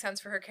doesn't make sense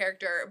for her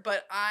character,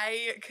 but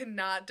I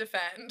cannot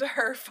defend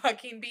her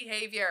fucking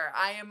behavior.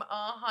 I am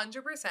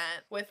 100%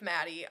 with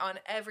Maddie on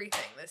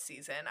everything this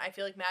season. I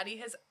feel like Maddie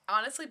has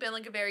honestly been,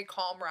 like, a very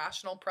calm,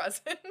 rational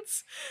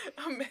presence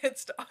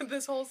amidst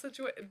this whole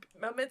situation,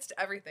 amidst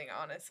everything,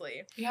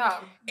 honestly.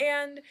 Yeah.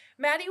 And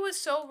Maddie was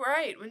so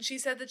right when she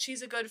said that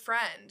she's a good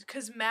friend,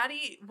 because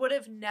Maddie would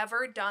have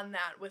never done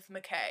that with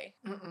McKay.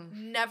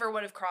 Never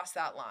would have crossed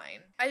that line.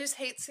 I just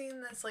hate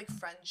seeing this, like,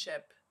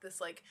 friendship, this,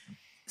 like,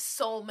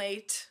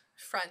 soulmate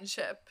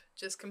friendship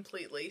just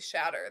completely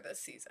shatter this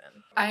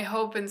season. I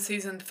hope in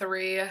season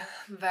 3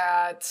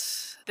 that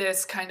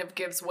this kind of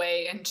gives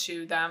way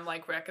into them,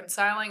 like,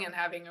 reconciling and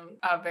having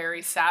a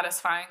very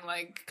satisfying,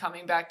 like,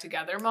 coming back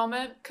together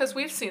moment. Because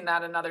we've seen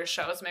that in other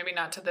shows, maybe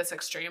not to this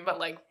extreme, but,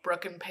 like,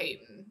 Brooke and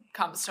Peyton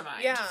comes to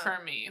mind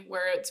for me,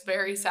 where it's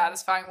very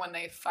satisfying when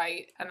they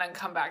fight and then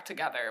come back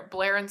together.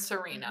 Blair and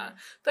Serena.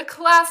 The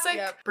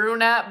classic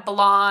brunette,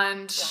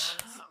 blonde,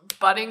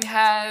 butting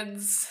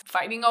heads,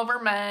 fighting over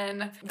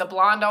men. The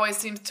blonde always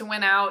seems to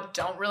win out.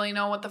 Don't really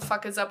know what the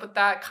fuck is up with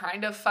that.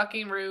 Kind of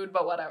fucking rude,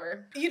 but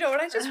whatever. You know what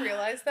I just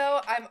realized,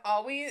 though? I'm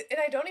always, and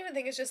I don't even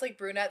think it's just, like,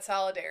 brunette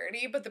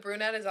solidarity, but the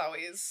brunette is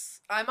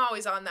I'm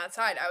always on that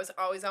side. I was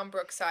always on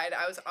Brooke's side.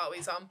 I was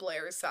always on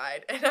Blair's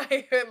side. And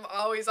I am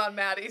always on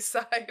Maddie's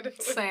side.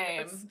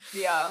 Same.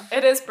 Yeah.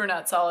 It is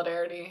brunette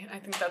solidarity. I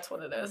think that's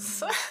what it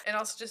is. And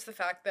also just the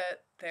fact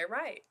that they're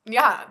right.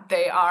 Yeah,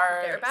 they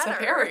are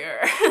superior.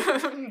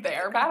 They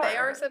are better. They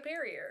are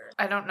superior.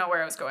 I don't know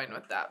where I was going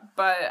with that,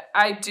 but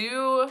I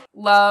do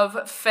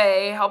love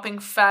Faye helping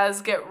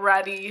Fez get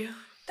ready.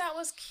 That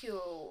was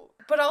cute.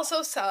 But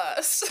also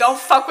sus. Don't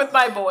fuck with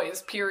my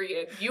boys,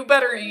 period. You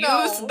better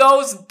use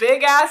those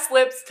big ass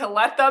lips to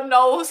let them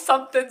know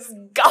something's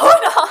going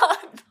on.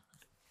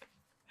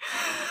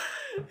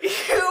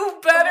 You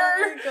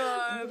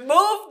better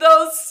move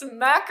those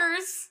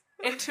smackers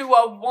into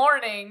a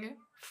warning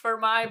for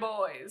my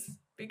boys,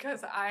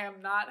 because I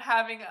am not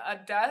having a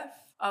death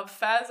of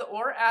Fez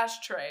or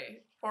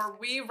Ashtray Or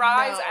we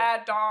rise No.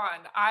 at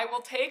dawn. I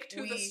will take to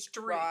the We streets.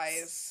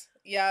 rise.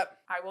 Yep.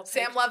 I will take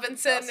Sam to the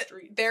Levinson,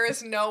 streets. there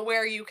is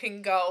nowhere you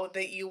can go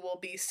that you will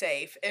be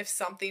safe if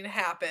something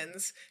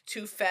happens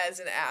to Fez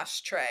and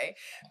Ashtray.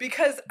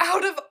 Because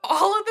out of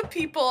all of the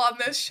people on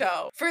this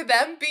show, for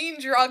them being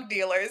drug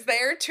dealers, they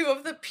are two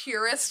of the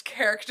purest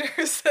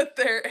characters that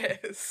there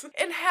is.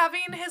 And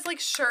having his, like,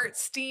 shirt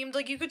steamed,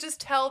 like, you could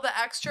just tell the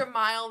extra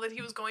mile that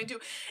he was going to.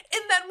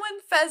 And then when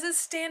Fez is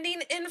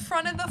standing in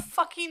front of the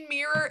fucking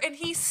mirror and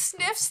he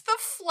sniffs the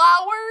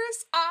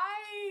flowers,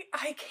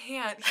 I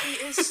can't.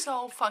 He is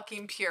so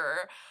fucking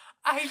pure.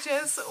 I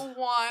just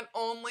want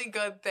only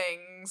good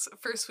things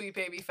for sweet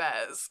baby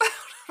Fez.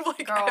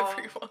 Like, Girl,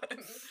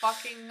 everyone.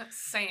 Fucking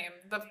same.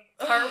 The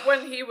part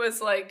when he was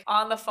like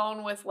on the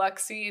phone with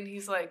Lexi and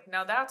he's like,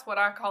 now that's what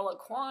I call a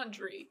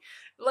quandary.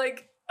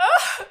 Like,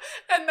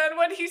 and then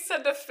when he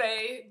said to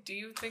Faye, do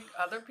you think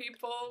other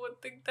people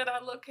would think that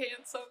I look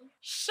handsome?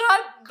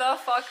 Shut the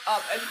fuck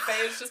up. And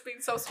Faye is just being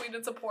so sweet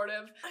and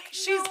supportive.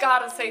 She's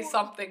gotta say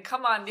something.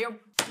 Come on, you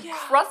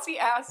crusty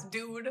ass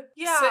dude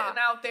sitting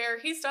out there.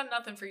 He's done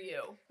nothing for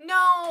you.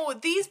 No,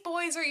 these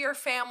boys are your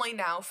family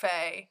now,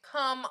 Faye.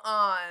 Come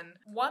on.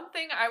 One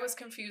thing I was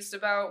confused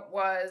about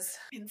was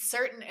in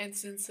certain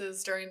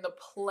instances during the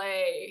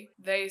play,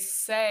 they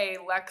say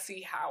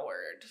Lexi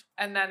Howard.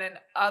 And then in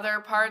other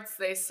parts,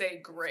 they say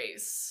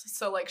Grace.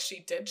 So, like, she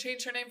did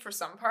change her name for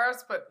some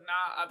parts, but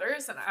not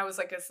others. And I was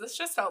like, is this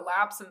just a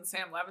lapse in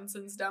Sam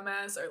Levinson's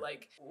dumbass? Or,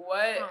 like,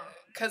 what?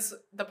 Because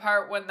the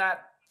part when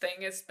that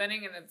thing is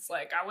spinning and it's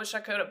like, I wish I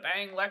could have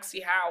banged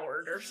Lexi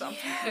Howard or something.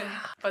 Yeah.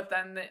 But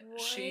then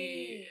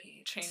she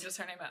changes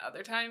her name at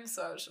other times,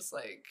 so I was just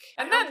like,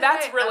 and then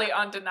that's really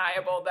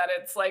undeniable that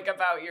it's like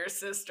about your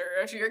sister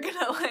if you're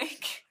gonna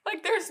like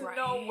there's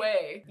no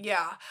way.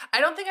 Yeah, I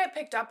don't think I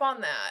picked up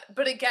on that,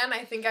 but again,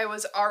 I think I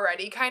was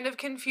already kind of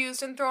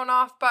confused and thrown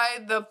off by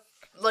the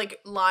like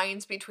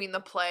lines between the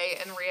play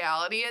and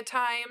reality at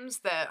times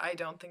that I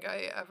don't think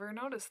I ever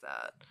noticed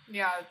that.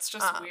 Yeah, it's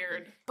just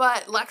weird.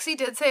 But Lexi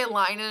did say a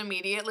line and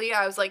immediately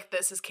I was like,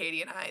 this is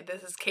Katie and I.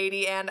 This is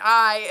Katie and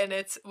I. And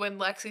it's when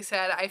Lexi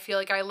said, I feel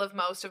like I live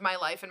most of my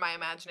life in my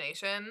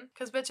imagination.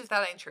 Because bitches,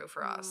 that ain't true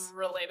for us.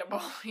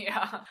 Relatable,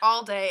 yeah.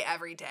 All day,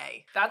 every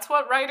day. That's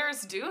what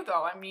writers do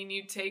though. I mean,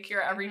 you take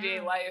your everyday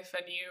life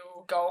and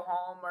you go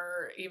home,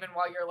 or even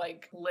while you're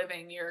like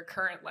living your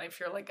current life,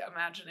 you're like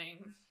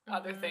imagining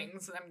other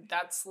things. And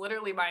that's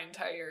literally my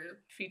entire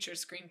feature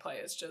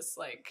screenplay is just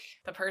like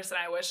the person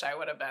I wish I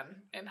would have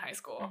been in high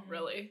school,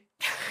 really.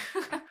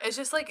 It's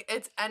just like,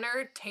 it's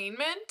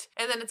entertainment,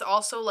 and then it's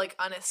also like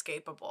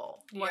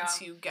unescapable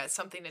once you get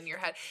something in your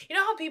head. You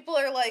know how people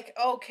are like,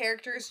 oh,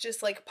 characters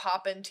just like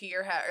pop into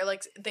your head, or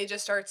like they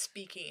just start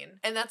speaking,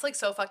 and that's like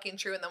so fucking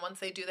true, and then once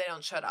they do, they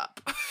don't shut up.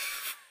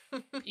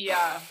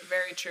 Yeah,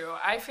 very true.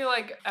 I feel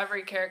like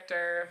every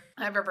character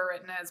I've ever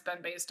written has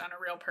been based on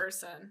a real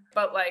person,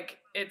 but like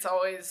it's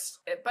always,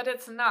 but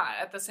it's not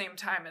at the same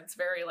time. It's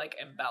very like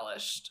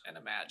embellished and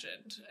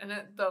imagined, and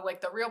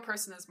the real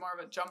person is more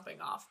of a jumping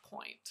off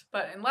point.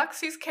 But in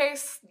Lexi's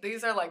case,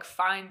 these are like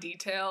fine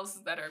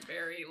details that are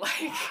very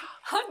like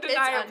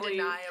undeniably.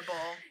 It's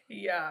undeniable.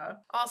 Yeah.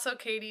 Also,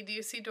 Katie, do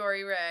you see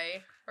Dory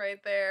Ray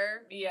right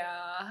there? Yeah.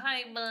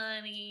 Hi,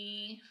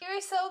 bunny. You're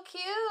so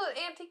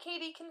cute. Auntie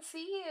Katie can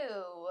see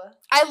you.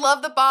 I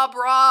love the Bob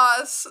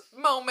Ross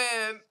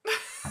moment.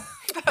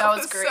 That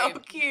was great. So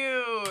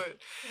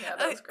cute. Yeah,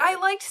 that was great. I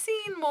liked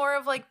seeing more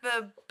of like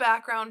the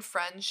background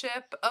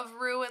friendship of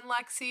Rue and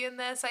Lexi in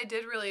this. I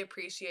did really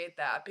appreciate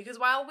that, because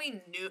while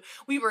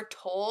we were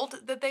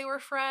told that they were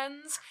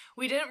friends,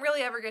 we didn't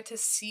really ever get to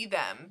see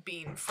them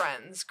being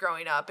friends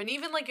growing up. And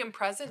even like in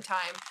present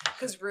time,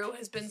 because Rue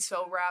has been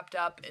so wrapped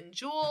up in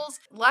Jules,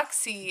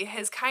 Lexi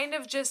has kind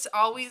of just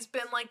always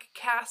been like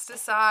cast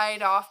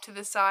aside, off to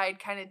the side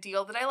kind of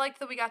deal, that I liked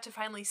that we got to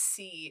finally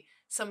see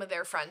some of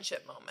their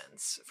friendship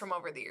moments from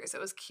over the years.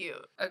 It was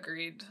cute.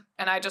 Agreed.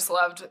 And I just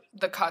loved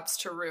the cuts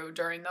to Rue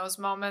during those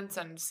moments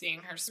and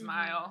seeing her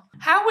smile.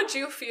 How would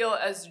you feel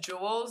as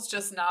Jules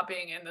just not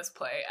being in this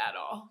play at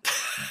all?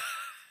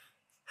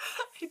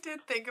 I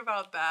did think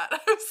about that. I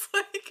was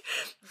like,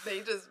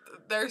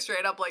 they're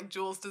straight up like,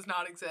 Jules does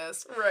not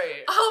exist.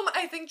 Right.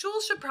 I think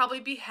Jules should probably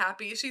be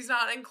happy she's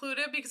not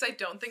included, because I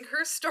don't think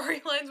her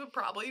storylines would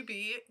probably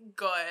be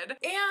good.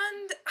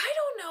 And I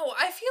don't know.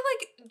 I feel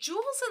like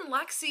Jules and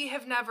Lexi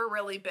have never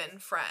really been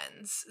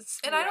friends.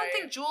 And I don't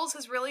think Jules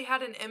has really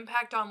had an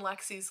impact on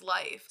Lexi's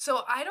life.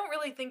 So I don't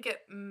really think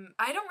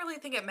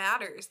it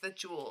matters that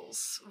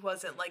Jules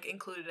wasn't like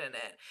included in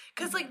it.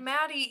 Because like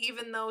Maddie,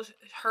 even though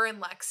her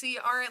and Lexi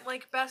aren't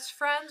like best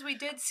friends, we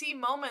did see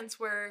moments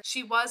where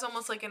she was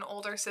almost like an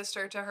older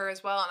sister to her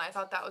as well, and I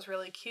thought that was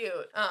really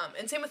cute.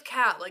 And same with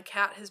Kat. Like,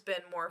 Kat has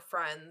been more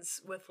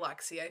friends with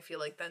Lexi, I feel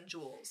like, than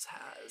Jules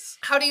has.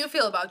 How do you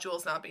feel about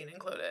Jules not being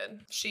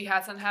included? She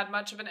hasn't had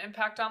much of an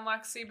impact on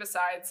Lexi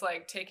besides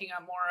like taking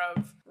up more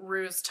of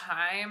Rue's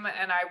time,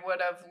 and I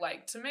would have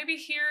liked to maybe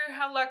hear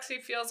how Lexi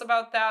feels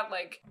about that.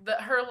 Like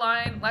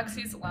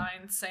Lexi's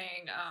line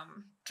saying,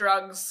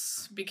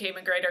 drugs became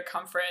a greater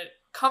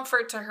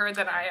comfort to her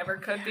than I ever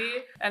could be.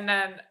 And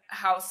then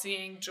how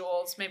seeing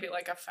Jules maybe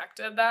like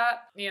affected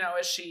that. You know,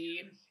 is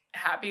she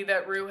happy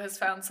that Rue has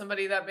found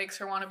somebody that makes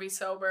her want to be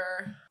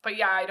sober? But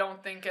yeah, I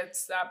don't think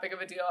it's that big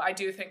of a deal. I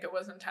do think it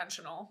was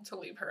intentional to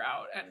leave her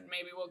out, and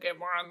maybe we'll get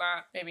more on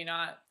that. Maybe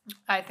not.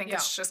 I think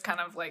it's just kind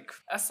of like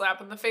a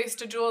slap in the face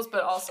to Jules,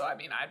 but also, I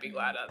mean, I'd be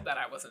glad that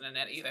I wasn't in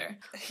it either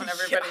when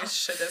everybody's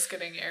shit is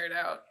getting aired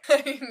out.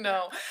 I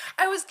know.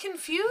 I was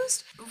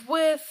confused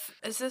with,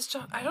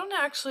 I don't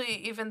actually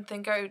even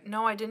think I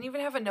didn't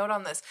even have a note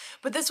on this,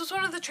 but this was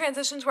one of the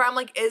transitions where I'm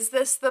like, is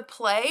this the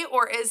play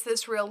or is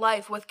this real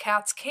life with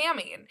Kat's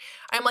camming?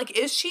 I'm like,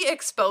 is she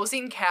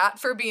exposing Kat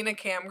for being a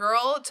cam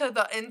girl to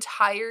the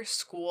entire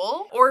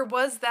school? Or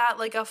was that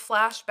like a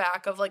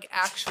flashback of like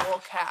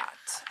actual Kat?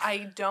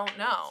 I don't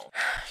know.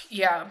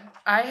 Yeah,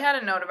 I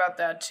had a note about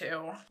that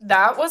too.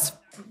 That was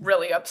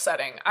really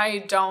upsetting. I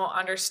don't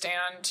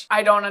understand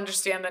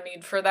the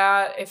need for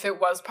that. If it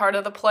was part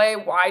of the play,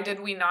 why did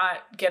we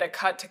not get a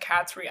cut to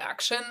Kat's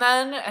reaction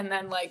then? And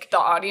then like the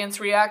audience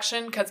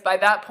reaction? Because by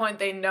that point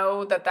they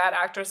know that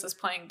actress is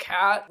playing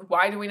Kat.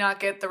 Why do we not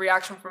get the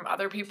reaction from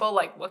other people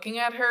like looking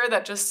at her?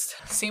 That just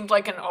seemed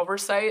like an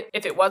oversight.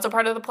 If it was a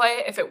part of the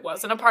play, if it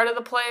wasn't a part of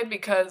the play,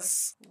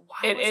 because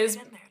it is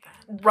in there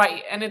then?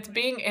 Right, and it's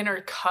being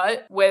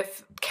intercut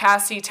with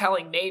Cassie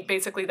telling Nate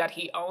basically that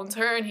he owns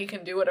her and he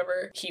can do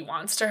whatever he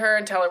wants to her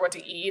and tell her what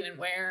to eat and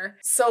wear.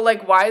 So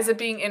like, why is it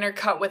being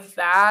intercut with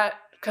that?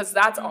 Because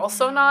that's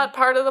also not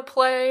part of the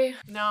play.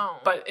 No.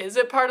 But is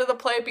it part of the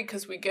play?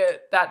 Because we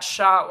get that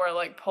shot where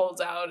like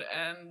pulls out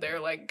and they're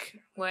like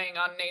laying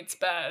on Nate's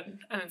bed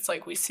and it's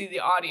like we see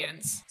the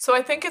audience. So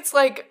I think it's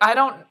like, I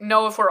don't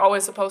know if we're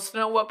always supposed to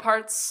know what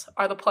parts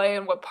are the play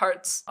and what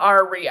parts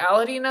are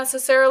reality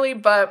necessarily,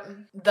 but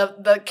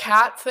the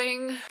Kat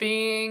thing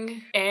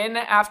being in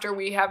after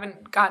we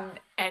haven't gotten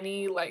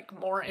any like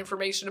more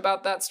information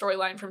about that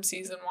storyline from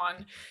season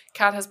 1.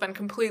 Kat has been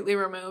completely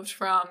removed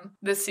from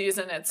this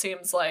season, it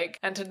seems like,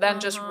 and to then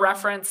just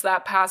reference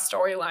that past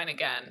storyline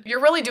again.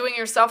 You're really doing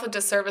yourself a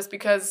disservice,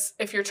 because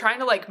if you're trying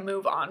to like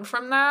move on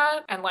from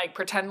that and like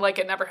pretend like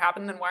it never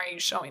happened, then why are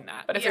you showing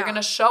that? But if you're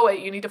gonna show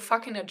it, you need to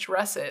fucking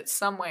address it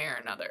some way or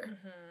another.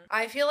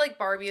 I feel like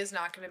Barbie is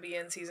not going to be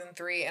in season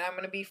 3, and I'm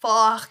going to be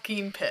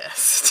fucking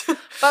pissed.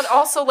 But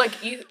also, like,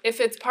 if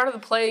it's part of the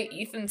play,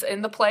 Ethan's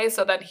in the play,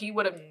 so that he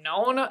would have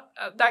known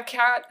that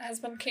Kat has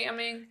been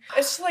camming.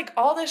 It's just, like,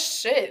 all this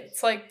shit.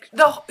 It's like...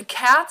 The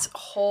Kat's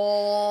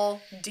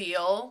whole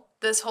deal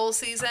this whole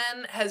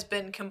season has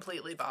been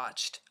completely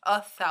botched.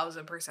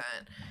 1,000%.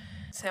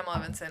 Sam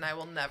Levinson, I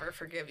will never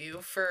forgive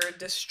you for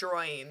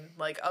destroying,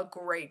 like, a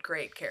great,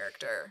 great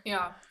character.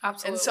 Yeah,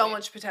 absolutely. And so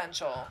much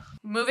potential.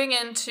 Moving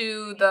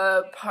into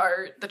the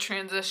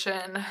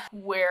transition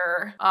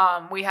where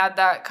we had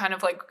that kind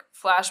of, like,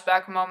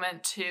 flashback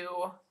moment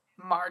to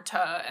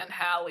Marta and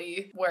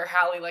Hallie, where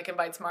Hallie, like,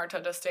 invites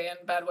Marta to stay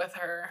in bed with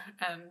her,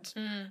 and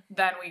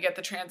then we get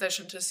the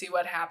transition to see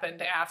what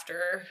happened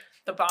after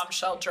the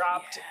bombshell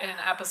dropped in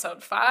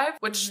episode 5,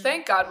 which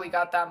thank God we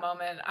got that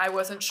moment. I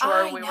wasn't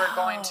sure we were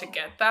going to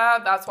get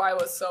that. That's why I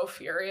was so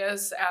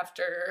furious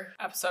after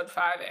episode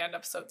 5 and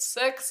episode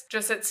 6.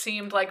 Just it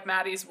seemed like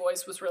Maddie's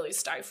voice was really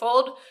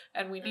stifled,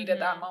 and we needed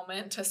that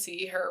moment to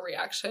see her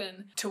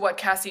reaction to what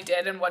Cassie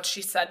did and what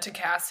she said to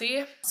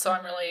Cassie. So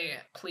I'm really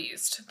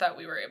pleased that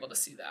we were able to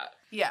see that.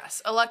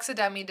 Yes, Alexa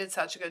Demi did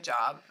such a good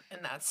job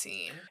in that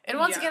scene. And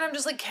once again, I'm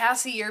just like,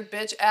 Cassie, your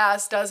bitch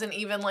ass doesn't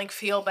even, like,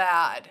 feel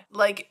bad.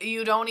 Like,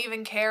 you don't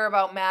even care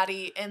about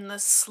Maddie in the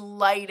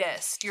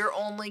slightest. Your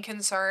only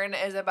concern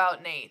is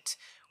about Nate,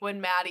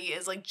 when Maddie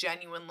is, like,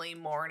 genuinely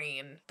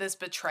mourning this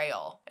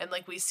betrayal. And,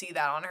 like, we see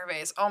that on her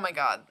face. Oh, my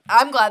God.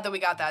 I'm glad that we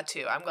got that,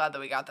 too. I'm glad that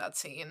we got that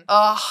scene.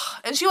 Ugh.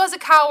 And she was a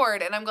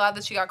coward, and I'm glad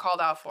that she got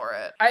called out for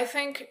it. I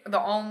think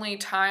the only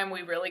time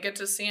we really get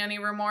to see any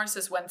remorse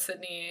is when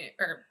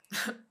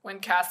when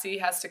Cassie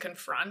has to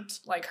confront,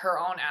 like, her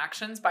own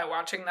actions by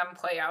watching them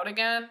play out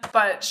again.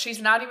 But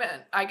she's not even,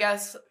 I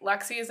guess,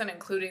 Lexi isn't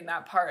including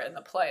that part in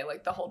the play.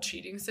 Like, the whole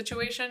cheating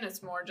situation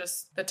is more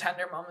just the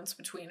tender moments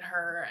between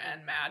her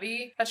and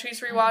Maddie that she's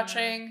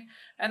rewatching.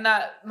 And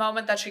that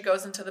moment that she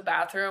goes into the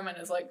bathroom and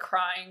is, like,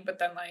 crying, but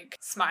then, like,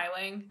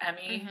 smiling.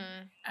 Emmy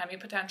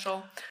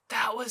potential.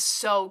 That was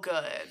so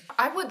good.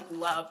 I would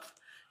love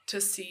to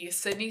see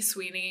Sydney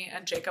Sweeney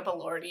and Jacob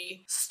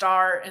Elordi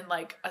star in,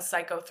 like, a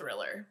psycho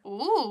thriller.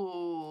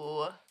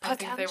 Ooh, potential. I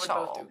think they would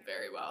both do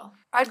very well.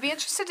 I'd be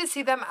interested to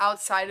see them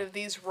outside of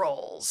these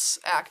roles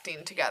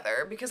acting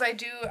together, because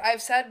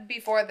I've said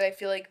before that I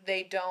feel like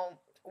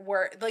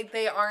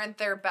they aren't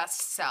their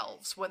best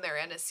selves when they're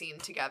in a scene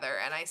together,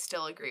 and I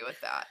still agree with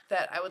that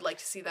I would like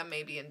to see them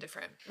maybe in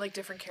different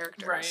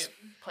characters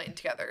playing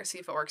together, see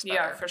if it works better.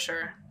 Yeah, for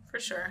sure.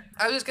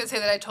 I was just gonna say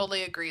that I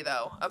totally agree,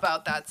 though,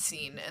 about that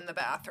scene in the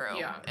bathroom.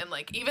 Yeah. And,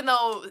 like, even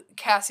though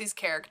Cassie's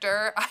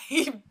character,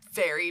 I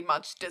very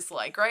much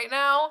dislike right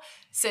now,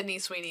 Sydney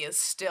Sweeney is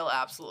still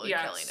absolutely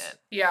killing it.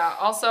 Yeah.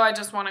 Also, I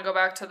just want to go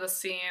back to the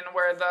scene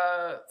where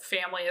the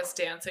family is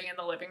dancing in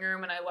the living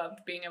room, and I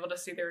loved being able to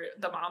see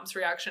the mom's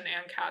reaction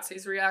and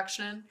Cassie's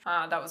reaction.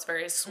 That was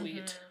very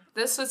sweet. Mm-hmm.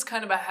 This is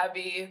kind of a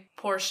heavy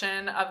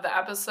portion of the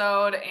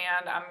episode,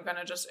 and I'm going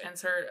to just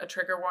insert a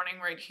trigger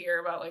warning right here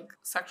about like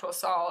sexual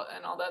assault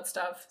and all that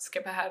stuff.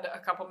 Skip ahead a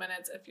couple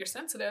minutes if you're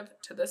sensitive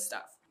to this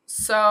stuff.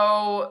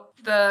 So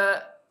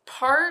the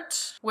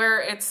part where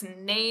it's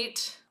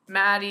Nate,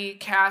 Maddie,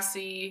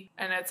 Cassie,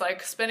 and it's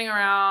like spinning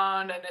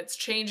around and it's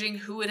changing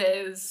who it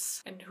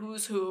is and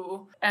who's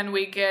who. And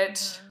we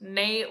get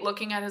Nate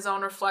looking at his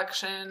own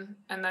reflection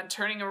and then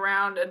turning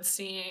around and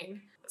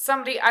seeing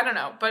somebody, I don't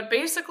know. But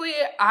basically,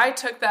 I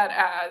took that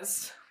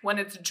as when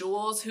it's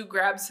Jules who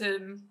grabs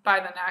him by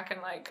the neck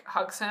and like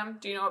hugs him.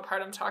 Do you know what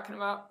part I'm talking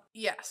about?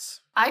 Yes.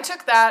 I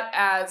took that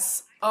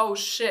as, oh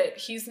shit,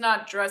 he's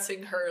not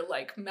dressing her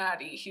like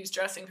Maddie, he's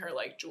dressing her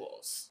like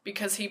Jules.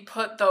 Because he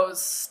put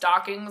those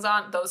stockings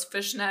on, those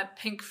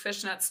pink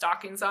fishnet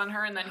stockings on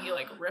her, and then he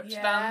like ripped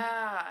them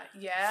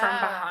from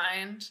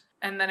behind.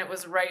 And then it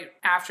was right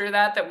after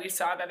that we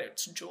saw that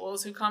it's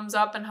Jules who comes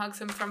up and hugs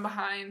him from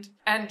behind.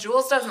 And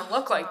Jules doesn't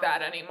look like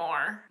that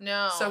anymore.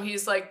 No. So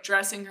he's like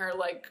dressing her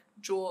like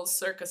Jules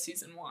circa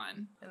season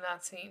 1. In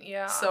that scene,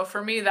 yeah. So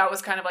for me, that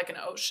was kind of like an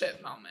oh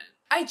shit moment.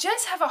 I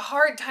just have a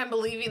hard time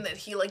believing that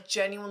he, like,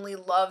 genuinely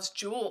loves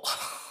Jules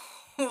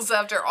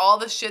after all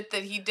the shit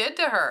that he did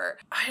to her.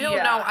 I don't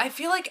know. I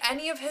feel like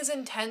any of his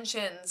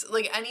intentions,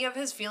 like, any of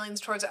his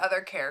feelings towards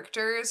other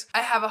characters,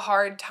 I have a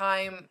hard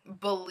time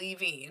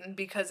believing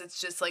because it's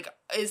just, like,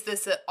 is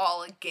this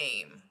all a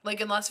game? Like,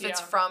 unless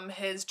it's from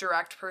his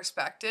direct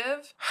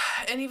perspective.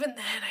 And even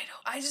then,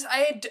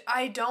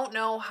 I don't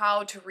know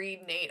how to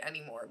read Nate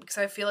anymore because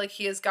I feel like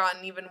he has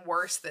gotten even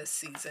worse this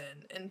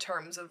season in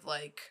terms of,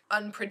 like,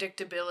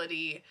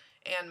 unpredictability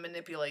and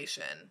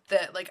manipulation.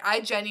 That, like, I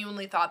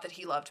genuinely thought that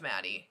he loved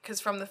Maddie.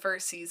 Because from the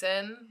first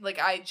season, like,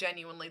 I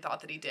genuinely thought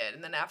that he did.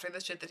 And then after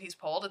the shit that he's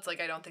pulled, it's like,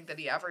 I don't think that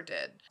he ever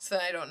did. So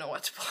then I don't know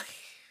what to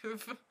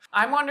believe.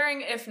 I'm wondering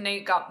if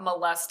Nate got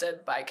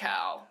molested by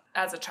Cal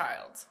as a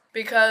child.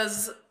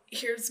 Because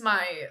here's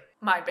my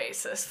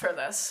basis for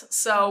this.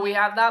 So we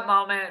have that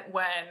moment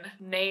when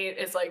Nate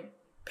is, like,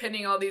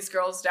 pinning all these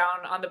girls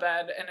down on the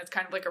bed, and it's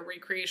kind of like a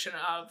recreation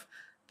of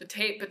the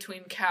tape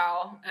between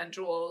Cal and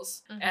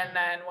Jules. Mm-hmm. And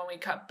then when we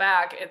cut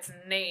back, it's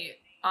Nate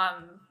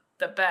on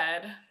the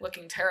bed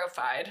looking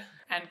terrified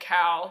and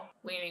Cal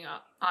leaning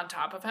on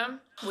top of him,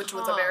 which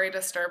was a very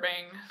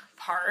disturbing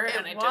part,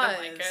 and I didn't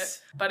like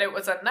it. But it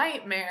was a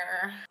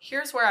nightmare.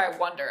 Here's where I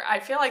wonder. I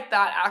feel like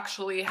that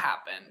actually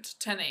happened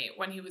to Nate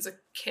when he was a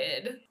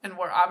kid, and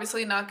we're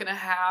obviously not going to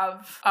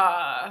have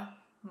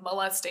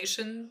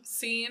molestation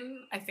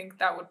scene. I think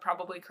that would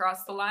probably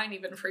cross the line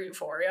even for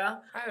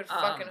Euphoria. I would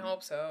fucking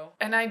hope so.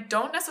 And I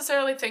don't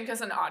necessarily think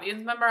as an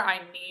audience member I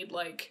need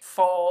like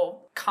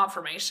full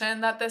confirmation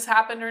that this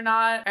happened or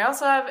not. I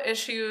also have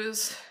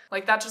issues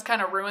like that just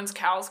kind of ruins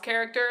Cal's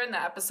character in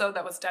the episode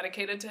that was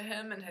dedicated to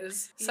him and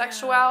his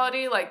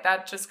sexuality. Like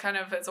that just kind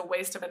of is a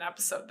waste of an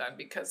episode then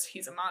because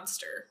he's a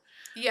monster.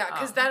 Yeah,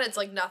 because then it's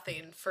like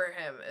nothing for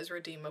him is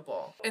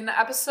redeemable. In the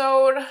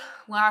episode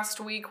last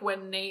week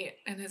when Nate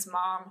and his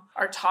mom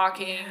are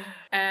talking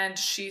and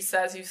she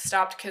says, "You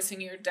stopped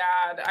kissing your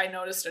dad. I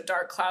noticed a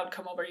dark cloud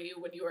come over you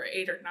when you were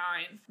 8 or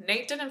 9.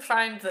 Nate didn't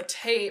find the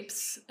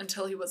tapes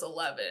until he was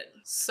 11.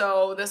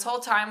 So this whole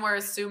time we're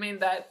assuming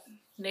that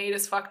Nate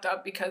is fucked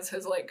up because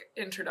his like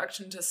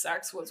introduction to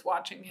sex was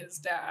watching his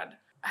dad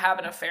have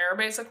an affair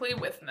basically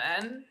with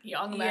men,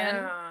 young men.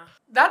 Yeah.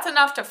 That's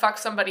enough to fuck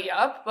somebody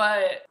up,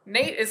 but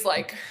Nate is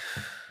like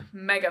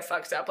mega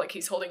fucked up. Like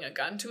he's holding a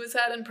gun to his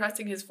head and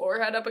pressing his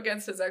forehead up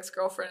against his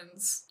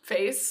ex-girlfriend's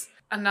face.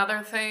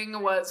 Another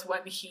thing was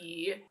when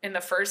in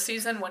the first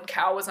season, when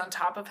Cal was on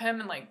top of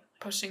him and like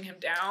pushing him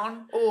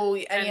down. Oh,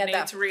 and he had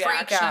Nate's that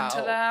reaction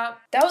to that.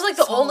 That was like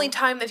the only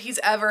time that he's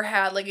ever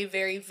had like a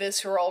very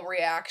visceral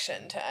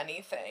reaction to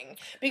anything.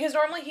 Because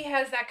normally he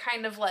has that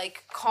kind of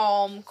like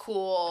calm,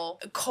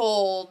 cool,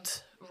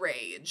 cold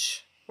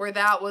rage. Where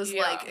that was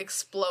like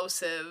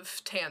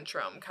explosive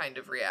tantrum kind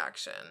of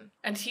reaction.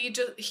 And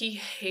he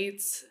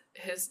hates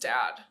his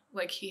dad.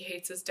 Like he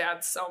hates his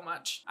dad so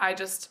much.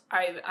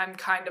 I'm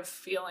kind of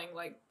feeling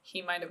like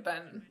he might have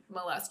been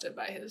molested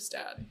by his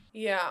dad.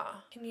 Yeah.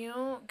 Can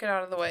you get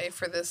out of the way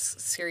for this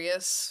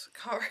serious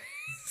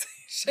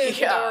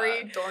conversation? Yeah,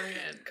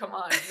 Dorian, come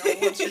on. No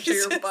one wants to chew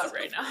your butt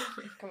right now.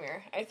 Come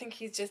here. I think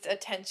he's just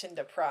attention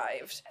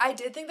deprived. I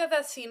did think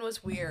that scene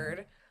was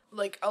weird.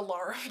 Like,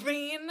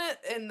 alarming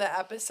in the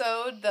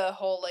episode. The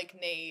whole, like,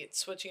 Nate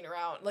switching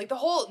around. Like, the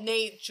whole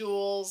Nate,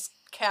 Jules,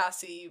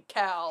 Cassie,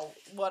 Cal,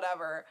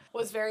 whatever,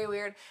 was very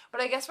weird.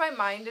 But I guess my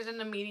mind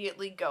didn't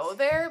immediately go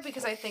there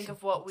because I think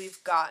of what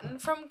we've gotten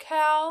from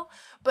Cal.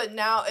 But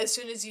now, as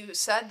soon as you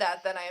said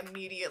that, then I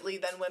immediately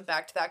then went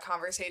back to that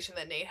conversation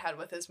that Nate had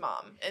with his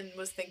mom and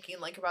was thinking,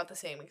 like, about the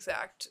same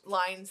exact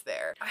lines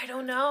there. I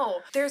don't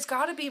know. There's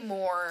got to be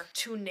more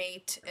to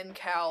Nate and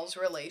Cal's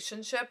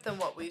relationship than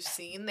what we've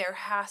seen. There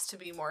has to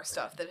be more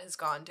stuff that has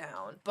gone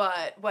down.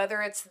 But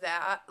whether it's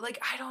that,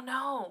 like, I don't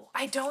know.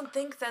 I don't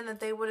think then that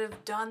they would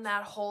have done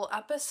that whole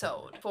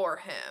episode for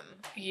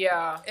him.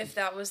 Yeah. If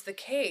that was the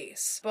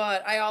case.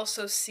 But I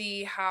also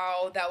see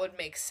how that would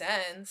make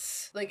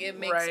sense. Like, it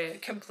makes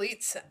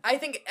complete sense. I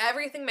think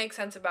everything makes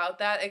sense about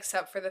that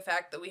except for the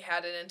fact that we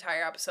had an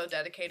entire episode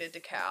dedicated to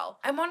Cal.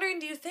 I'm wondering,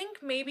 do you think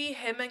maybe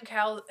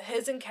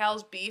his and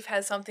Cal's beef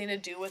has something to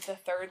do with the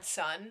third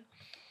son?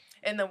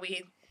 And that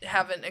we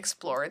haven't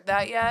explored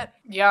that yet?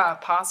 Yeah,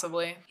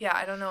 possibly. Yeah,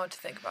 I don't know what to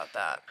think about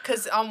that.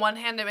 Because on one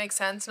hand it makes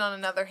sense and on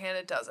another hand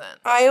it doesn't.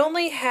 I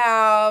only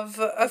have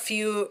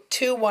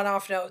two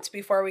one-off notes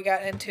before we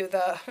get into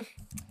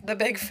the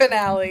big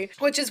finale.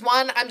 Which is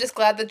one, I'm just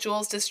glad that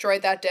Jules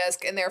destroyed that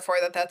disc and therefore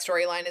that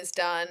storyline is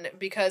done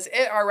because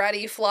it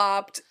already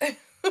flopped.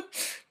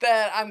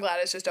 That I'm glad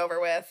it's just over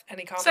with.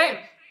 Any comment? Same.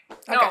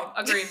 Okay. No,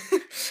 agreed.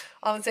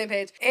 On the same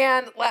page.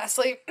 And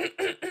lastly,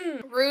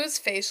 Rue's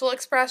facial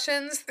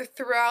expressions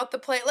throughout the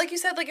play. Like you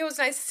said, like, it was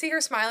nice to see her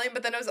smiling,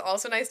 but then it was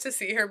also nice to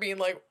see her being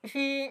like,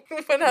 when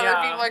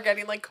other people are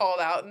getting, like, called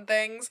out and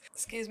things.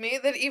 Excuse me.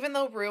 That even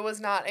though Rue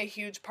was not a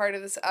huge part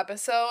of this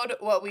episode,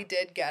 what we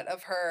did get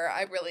of her,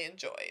 I really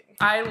enjoyed.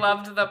 I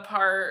loved the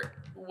part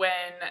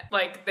when,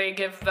 like, they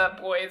give the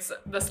boys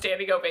the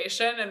standing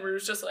ovation and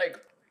Rue's just like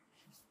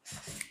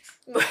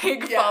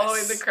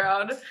following the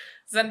crowd.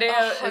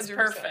 Zendaya 100%. Is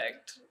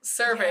perfect.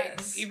 Serving,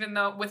 even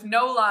though with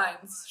no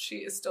lines, she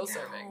is still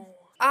serving.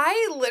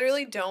 I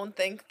literally don't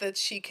think that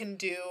she can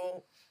do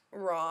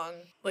wrong,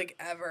 like,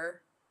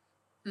 ever.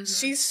 Mm-hmm.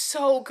 She's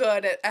so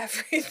good at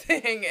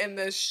everything in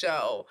this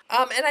show.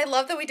 And I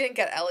love that we didn't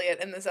get Elliot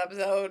in this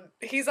episode.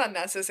 He's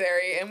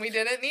unnecessary, and we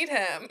didn't need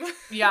him.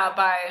 Yeah,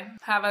 bye.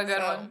 Have a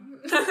good one.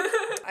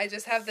 I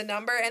just have the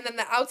number and then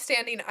the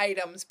outstanding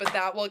items, but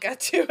that we'll get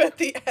to at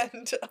the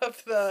end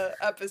of the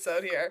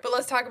episode here. But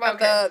let's talk about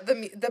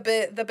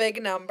the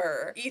big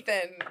number.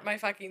 Ethan, my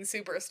fucking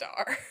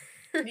superstar.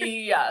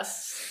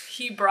 Yes,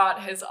 he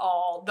brought his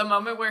all. The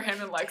moment where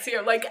him and Lexi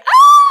are like,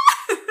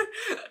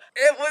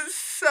 it was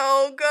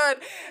so good.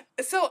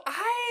 So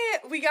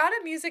we got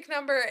a music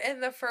number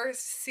in the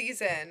first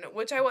season,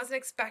 which I wasn't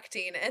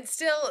expecting, and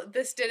still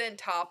this didn't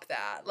top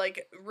that.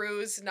 Like,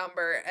 Rue's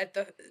number at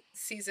the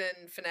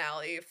season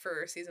finale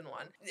for season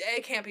 1.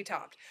 It can't be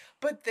topped.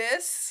 But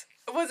this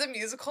was a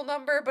musical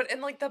number, but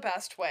in, like, the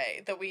best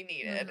way that we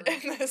needed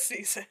in this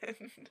season.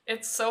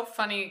 It's so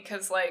funny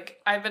because, like,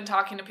 I've been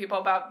talking to people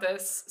about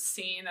this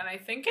scene, and I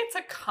think it's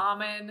a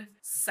common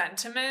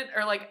sentiment,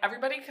 or, like,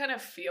 everybody kind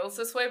of feels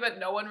this way, but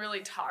no one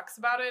really talks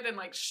about it and,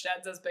 like,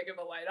 sheds as big of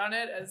a light on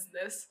it as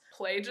this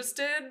play just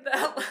did,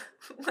 that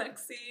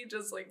Lexi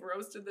just, like,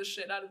 roasted the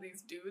shit out of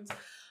these dudes.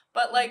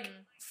 But, like,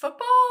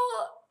 football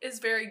is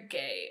very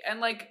gay, and,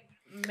 like,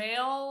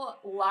 male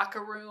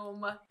locker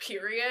room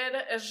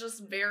period is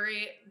just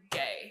very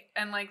gay,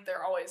 and, like,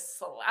 they're always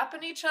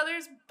slapping each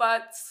other's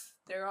butts,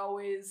 they're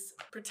always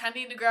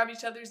pretending to grab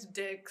each other's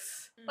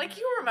dicks. Like,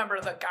 you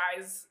remember the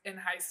guys in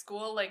high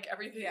school, like,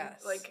 everything,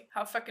 like,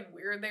 how fucking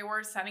weird they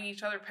were sending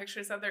each other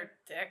pictures of their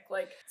dick,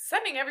 like,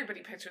 sending everybody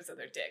pictures of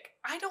their dick.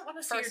 I don't want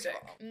to see your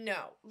dick.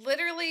 No,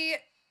 literally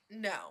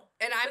no,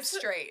 and I'm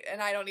straight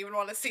and I don't even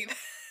want to see that.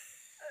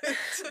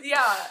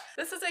 Yeah,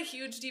 this is a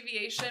huge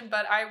deviation,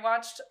 but I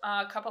watched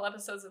a couple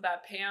episodes of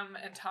that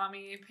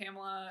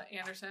Pamela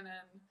Anderson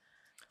and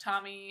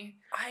Tommy.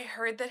 I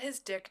heard that his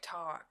dick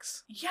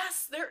talks.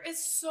 Yes, there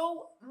is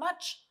so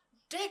much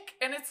dick,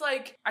 and it's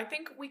like, I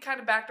think we kind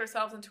of backed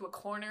ourselves into a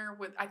corner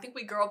with, I think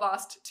we girl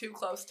bossed too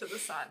close to the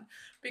sun,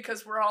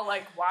 because we're all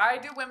like, why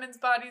do women's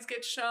bodies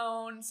get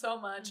shown so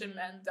much and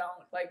men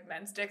don't? Like,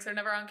 men's dicks are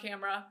never on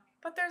camera.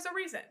 But there's a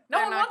reason.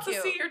 No one wants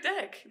to see your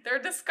dick. They're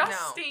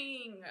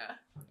disgusting. No.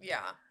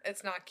 Yeah,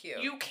 it's not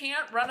cute. You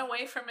can't run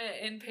away from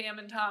it in Pam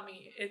and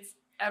Tommy. It's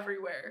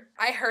everywhere.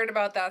 I heard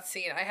about that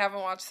scene. I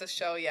haven't watched the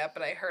show yet,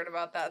 but I heard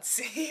about that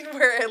scene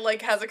where it,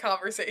 like, has a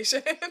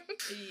conversation.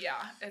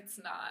 Yeah, it's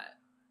not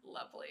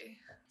lovely.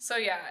 So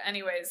yeah,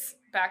 anyways,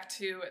 back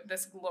to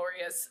this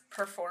glorious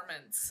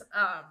performance.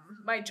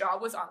 My jaw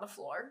was on the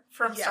floor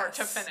from start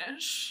to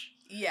finish.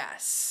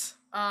 Yes.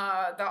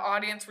 The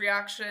audience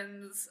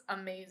reactions,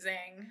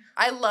 amazing.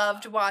 I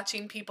loved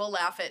watching people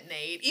laugh at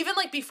Nate. Even,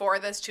 like, before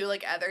this, too,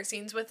 like, other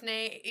scenes with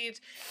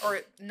Nate, or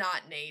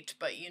not Nate,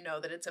 but you know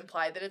that it's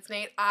implied that it's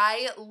Nate.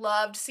 I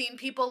loved seeing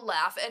people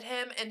laugh at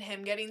him and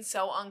him getting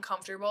so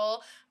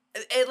uncomfortable.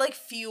 It, like,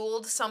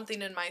 fueled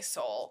something in my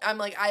soul. I'm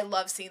like, I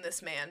love seeing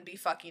this man be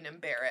fucking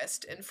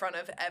embarrassed in front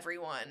of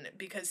everyone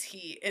because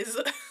he is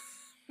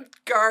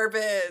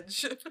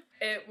garbage.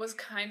 It was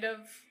kind of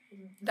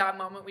that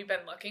moment we've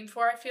been looking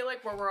for, I feel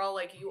like, where we're all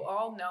like, you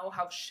all know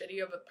how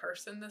shitty of a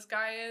person this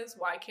guy is.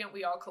 Why can't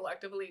we all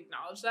collectively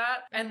acknowledge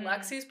that? And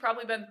Lexi's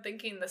probably been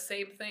thinking the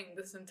same thing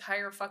this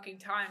entire fucking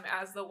time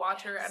as the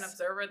watcher and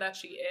observer that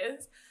she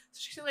is. So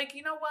she's like,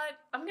 you know what?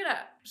 I'm gonna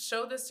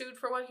show this dude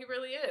for what he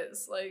really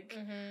is. Like,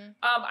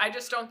 I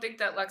just don't think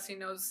that Lexi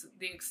knows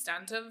the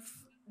extent of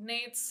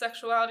Nate's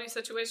sexuality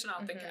situation. I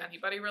don't think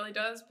anybody really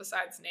does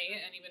besides Nate,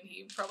 and even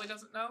he probably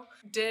doesn't know.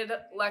 Did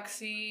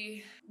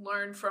Lexi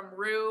learn from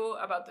Rue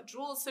about the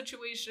Jules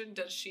situation?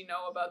 Does she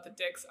know about the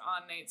dicks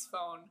on Nate's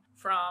phone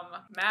from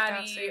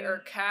Maddie Cassie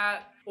or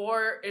Kat?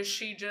 Or is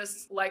she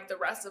just like the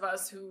rest of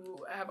us who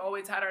have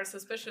always had our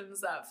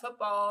suspicions that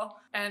football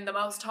and the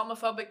most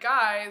homophobic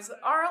guys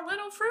are a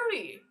little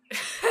fruity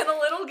and a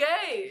little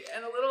gay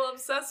and a little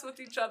obsessed with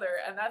each other,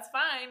 and that's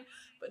fine,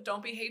 but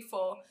don't be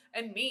hateful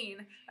and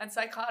mean and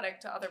psychotic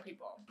to other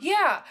people.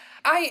 Yeah,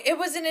 it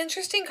was an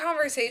interesting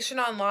conversation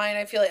online.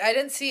 I feel like I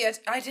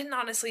didn't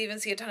honestly even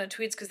see a ton of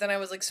tweets because then I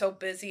was like so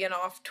busy and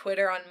off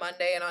Twitter on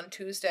Monday and on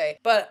Tuesday.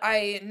 But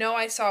I know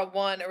I saw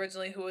one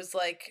originally who was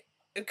like,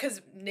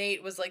 because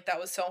Nate was like, that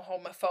was so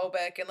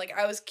homophobic, and like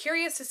I was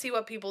curious to see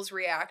what people's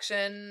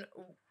reaction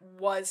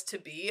was to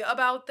be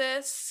about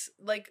this,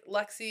 like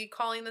Lexi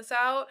calling this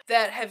out.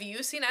 That have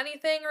you seen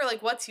anything, or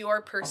like what's your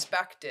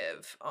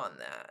perspective on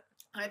that?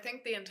 I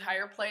think the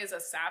entire play is a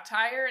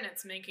satire, and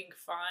it's making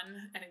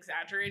fun and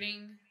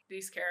exaggerating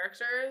these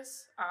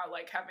characters,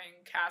 like having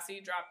Cassie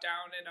drop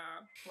down in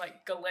a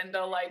like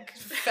Galinda like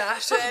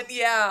fashion,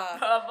 yeah,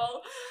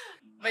 bubble.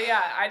 But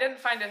yeah, I didn't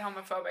find it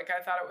homophobic.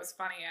 I thought it was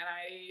funny, and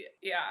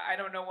I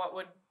don't know what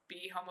would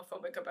be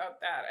homophobic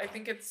about that. I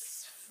think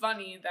it's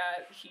funny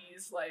that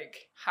he's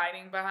like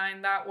hiding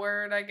behind that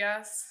word, I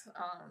guess,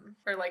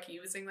 or like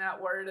using that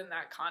word in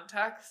that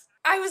context.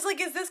 I was like,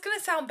 is this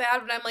gonna sound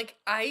bad? But I'm like,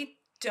 I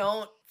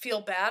don't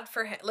feel bad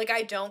for him. Like,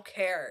 I don't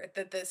care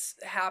that this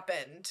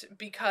happened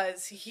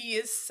because he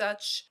is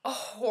such a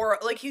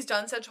like, he's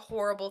done such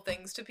horrible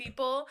things to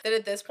people that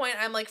at this point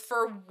I'm like,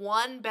 for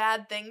one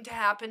bad thing to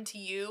happen to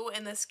you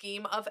in the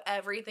scheme of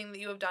everything that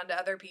you have done to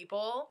other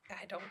people,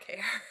 I don't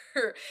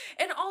care.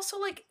 And also,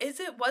 like,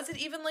 was it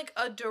even like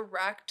a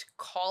direct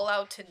call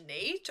out to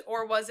Nate,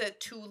 or was it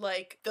to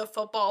like the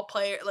football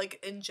player,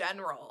 like in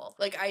general?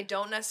 Like, I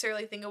don't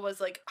necessarily think it was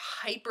like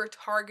hyper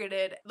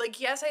targeted. Like,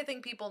 yes, I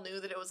think people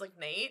knew that it was like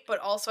Nate, but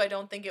also I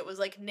don't think it was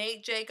like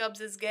Nate Jacobs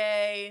is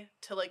gay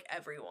to like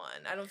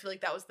everyone. I don't feel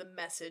like that was the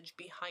message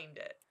behind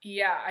it.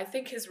 Yeah, I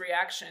think his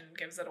reaction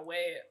gives it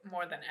away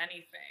more than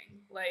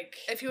anything. Like,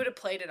 if he would have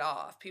played it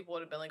off, people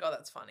would have been like, oh,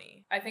 that's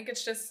funny. I think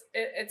it's just,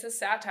 it's a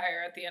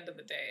satire at the end of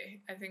the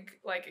day. I think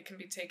like it can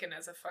be taken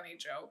as a funny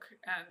joke,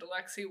 and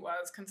Lexi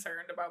was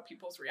concerned about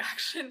people's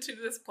reaction to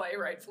this play,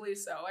 rightfully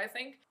so, I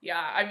think.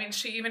 Yeah, I mean,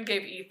 she even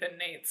gave Ethan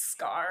Nate's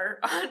scar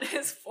on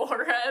his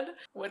forehead,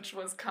 which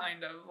was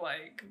kind of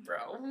like,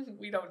 bro,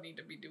 we don't need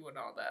to be doing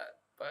all that.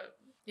 But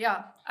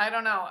yeah, I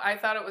don't know. I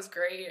thought it was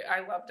great. I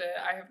loved it.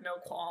 I have no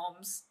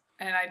qualms.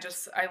 And I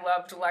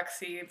loved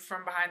Lexi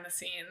from behind the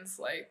scenes,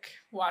 like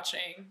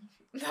watching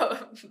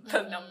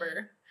the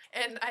number.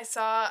 And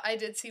I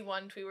did see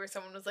one tweet where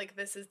someone was like,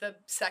 this is the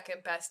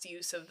second best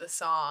use of the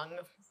song,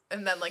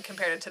 and then like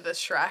compared it to the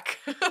Shrek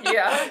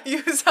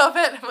use of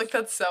it. I'm like,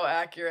 that's so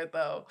accurate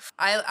though.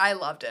 I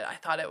loved it. I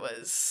thought it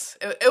was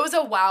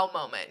a wow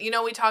moment. You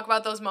know, we talk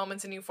about those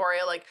moments in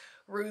Euphoria, like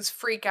Rue's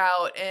freak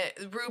out,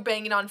 and Rue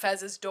banging on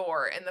Fez's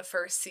door in the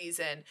first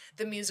season,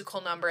 the musical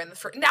number in the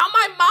first. Now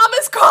my mom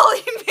is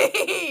calling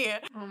me!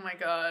 Oh my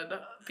god.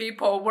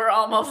 People, we're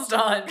almost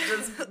done.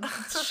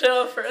 Just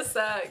chill for a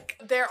sec.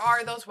 There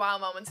are those wow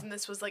moments, and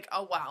this was like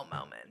a wow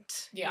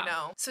moment. Yeah. You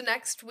know? So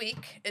next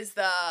week is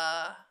the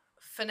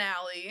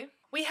finale.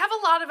 We have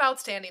a lot of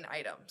outstanding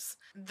items.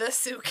 The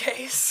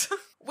suitcase.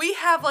 We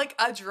have like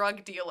a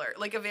drug dealer,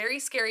 like a very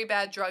scary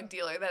bad drug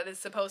dealer that is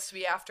supposed to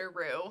be after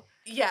Rue.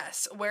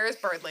 Yes, where is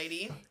Bird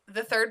Lady?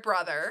 The third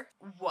brother.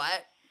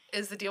 What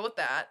is the deal with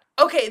that?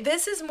 Okay,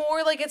 this is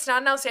more like, it's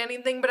not an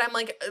outstanding thing, but I'm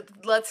like,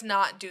 let's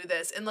not do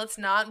this, and let's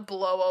not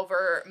blow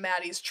over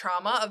Maddie's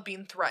trauma of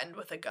being threatened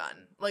with a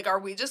gun. Like, are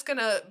we just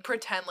gonna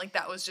pretend like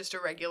that was just a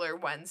regular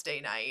Wednesday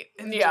night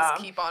and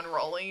just keep on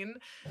rolling?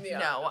 Yeah.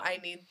 No,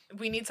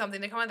 we need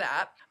something to come of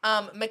that.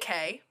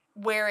 McKay,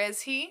 where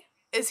is he?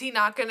 Does he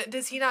not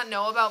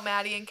know about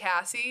Maddie and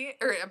Cassie?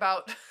 Or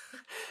about,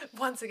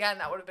 once again,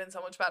 that would have been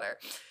so much better.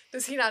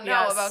 Does he not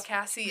know about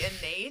Cassie and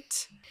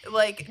Nate?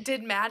 Like,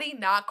 did Maddie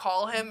not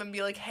call him and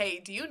be like, hey,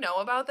 do you know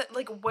about that?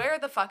 Like, where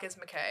the fuck is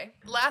McKay?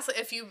 Lastly,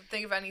 if you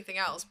think of anything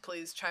else,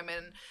 please chime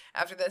in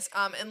after this.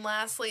 And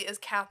lastly is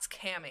Kat's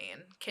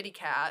camming. Kitty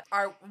Cat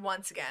are,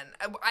 once again,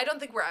 I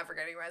don't think we're ever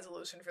getting a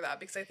resolution for that,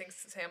 because I think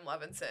Sam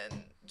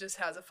Levinson just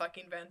has a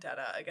fucking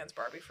vendetta against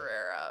Barbie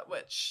Ferreira,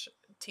 which,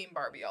 Team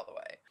Barbie all the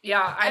way.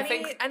 Yeah, I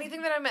think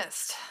anything that I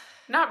missed.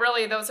 Not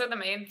really. Those are the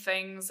main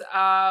things.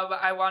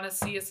 I want to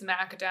see a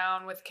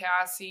SmackDown with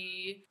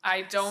Cassie.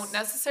 I don't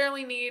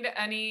necessarily need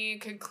any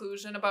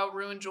conclusion about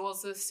Rue and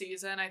Jules this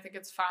season. I think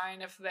it's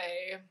fine if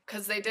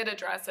because they did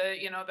address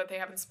it, you know, that they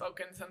haven't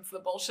spoken since the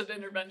bullshit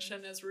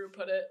intervention, as Rue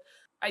put it.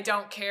 I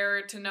don't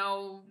care to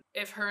know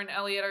if her and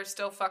Elliot are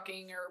still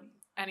fucking or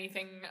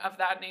anything of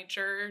that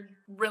nature.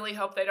 Really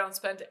hope they don't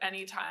spend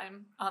any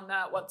time on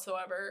that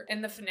whatsoever.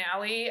 In the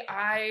finale,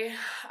 I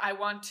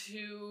want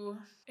to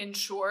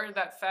ensure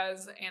that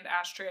Fez and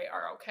Ashtray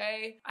are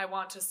okay. I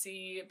want to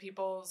see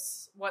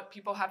what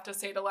people have to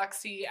say to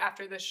Lexi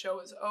after this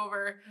show is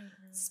over.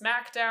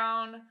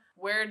 SmackDown,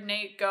 where'd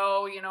Nate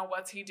go? You know,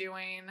 what's he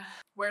doing?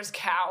 Where's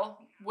Cal?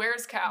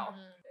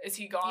 Is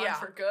he gone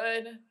for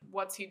good?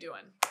 What's he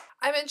doing?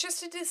 I'm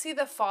interested to see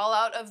the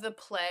fallout of the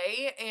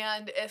play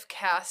and if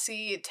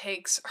Cassie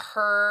takes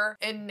her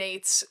and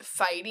Nate's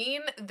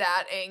fighting,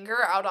 that anger,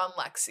 out on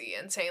Lexi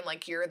and saying,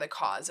 like, you're the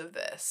cause of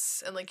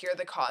this and, like, you're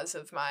the cause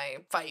of my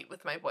fight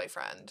with my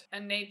boyfriend.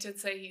 And Nate did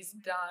say he's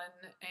done,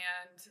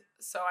 and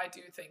so I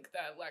do think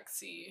that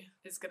Lexi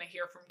is going to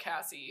hear from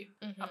Cassie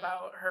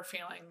about her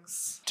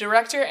feelings.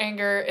 Direct your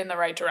anger in the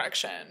right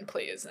direction,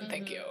 please, and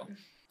thank you.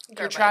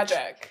 You're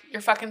tragic.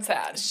 You're fucking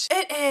sad.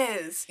 It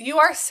is. You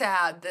are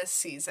sad this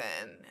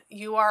season.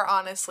 You are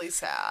honestly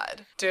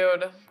sad.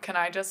 Dude, can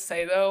I just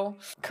say though,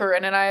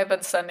 Corinne and I have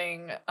been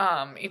sending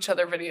each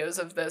other videos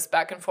of this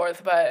back and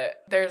forth,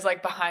 but there's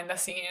like behind the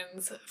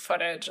scenes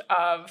footage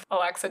of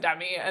Alexa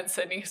Demi and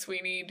Sydney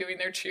Sweeney doing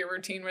their cheer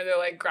routine where they're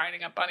like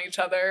grinding up on each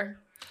other.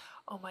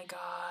 Oh my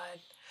God.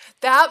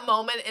 That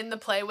moment in the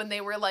play when they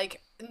were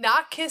like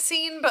not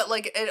kissing, but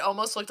like it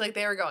almost looked like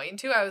they were going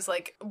to, I was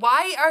like,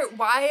 why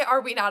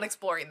are we not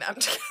exploring them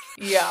together?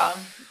 Yeah.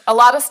 A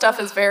lot of stuff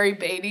is very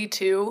baity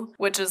too,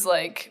 which is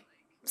like,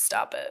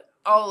 stop it.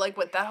 Oh, like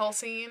with that whole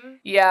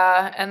scene?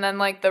 Yeah, and then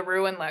like the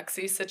Rue and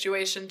Lexi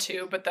situation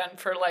too, but then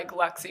for like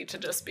Lexi to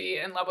just be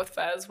in love with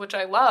Fez, which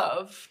I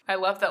love. I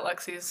love that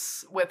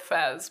Lexi's with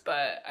Fez,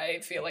 but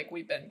I feel like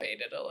we've been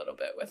baited a little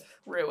bit with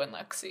Rue and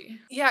Lexi.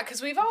 Yeah,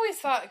 because we've always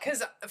thought,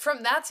 because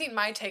from that scene,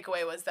 my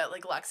takeaway was that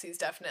like Lexi's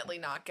definitely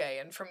not gay,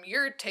 and from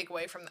your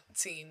takeaway from that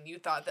scene, you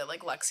thought that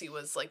like Lexi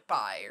was like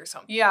bi or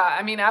something. Yeah,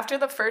 I mean, after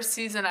the first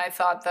season, I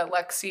thought that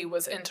Lexi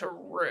was into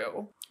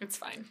Rue. It's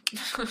fine.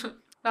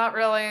 Not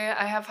really.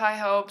 I have high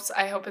hopes.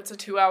 I hope it's a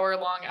 2-hour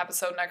long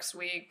episode next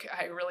week.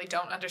 I really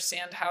don't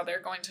understand how they're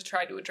going to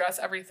try to address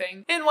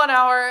everything in 1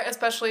 hour,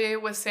 especially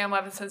with Sam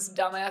Levinson's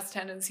dumbass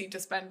tendency to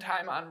spend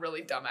time on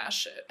really dumbass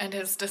shit. And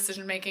his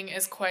decision making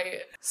is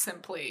quite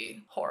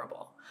simply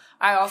horrible.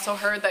 I also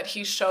heard that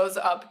he shows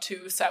up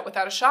to set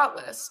without a shot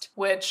list,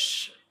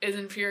 which is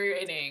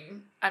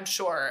infuriating, I'm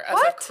sure, as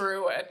a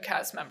crew and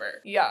cast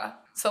member. Yeah.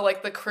 So,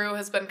 like, the crew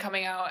has been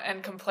coming out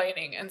and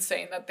complaining and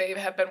saying that they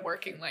have been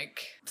working,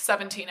 like,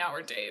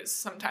 17-hour days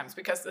sometimes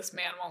because this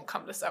man won't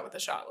come to set with a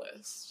shot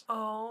list.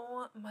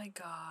 Oh, my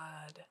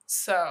God.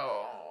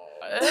 So,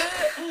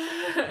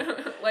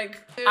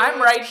 like,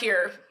 I'm right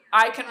here.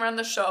 I can run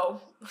the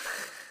show.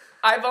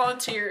 I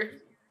volunteer.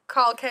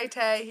 Call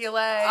K-Tay, Hele.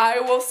 I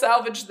will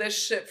salvage this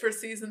shit for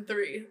season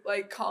 3.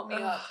 Like, call me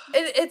up.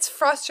 It's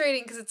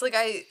frustrating because it's like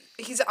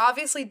he's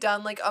obviously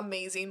done like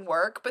amazing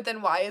work, but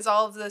then why is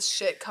all of this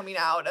shit coming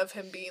out of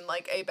him being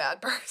like a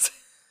bad person?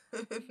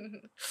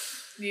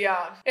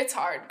 Yeah, it's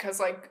hard because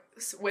like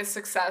with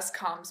success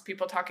comes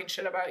people talking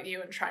shit about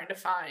you and trying to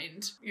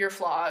find your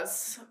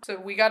flaws. So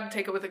we got to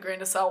take it with a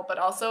grain of salt, but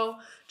also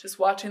just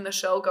watching the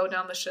show go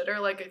down the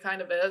shitter like it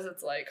kind of is.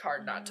 It's like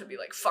hard not to be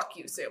like, fuck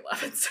you, Sam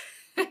Levinson.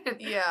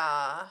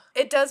 Yeah.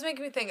 It does make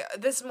me think,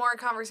 this is more a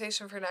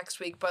conversation for next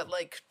week, but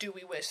like, do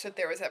we wish that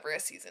there was ever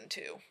a season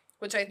 2?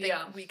 Which I think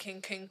we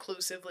can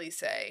conclusively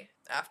say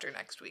after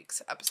next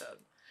week's episode.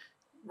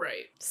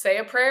 Right. Say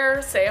a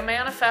prayer, say a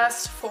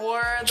manifest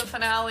for the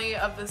finale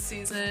of the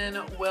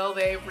season. Will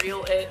they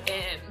reel it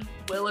in?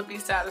 Will it be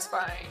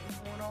satisfying?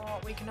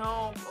 We can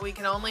hope. We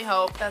can only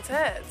hope. That's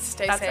it.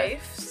 Stay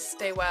safe,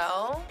 stay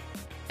well,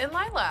 and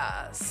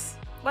Lilas.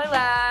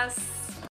 Lilas.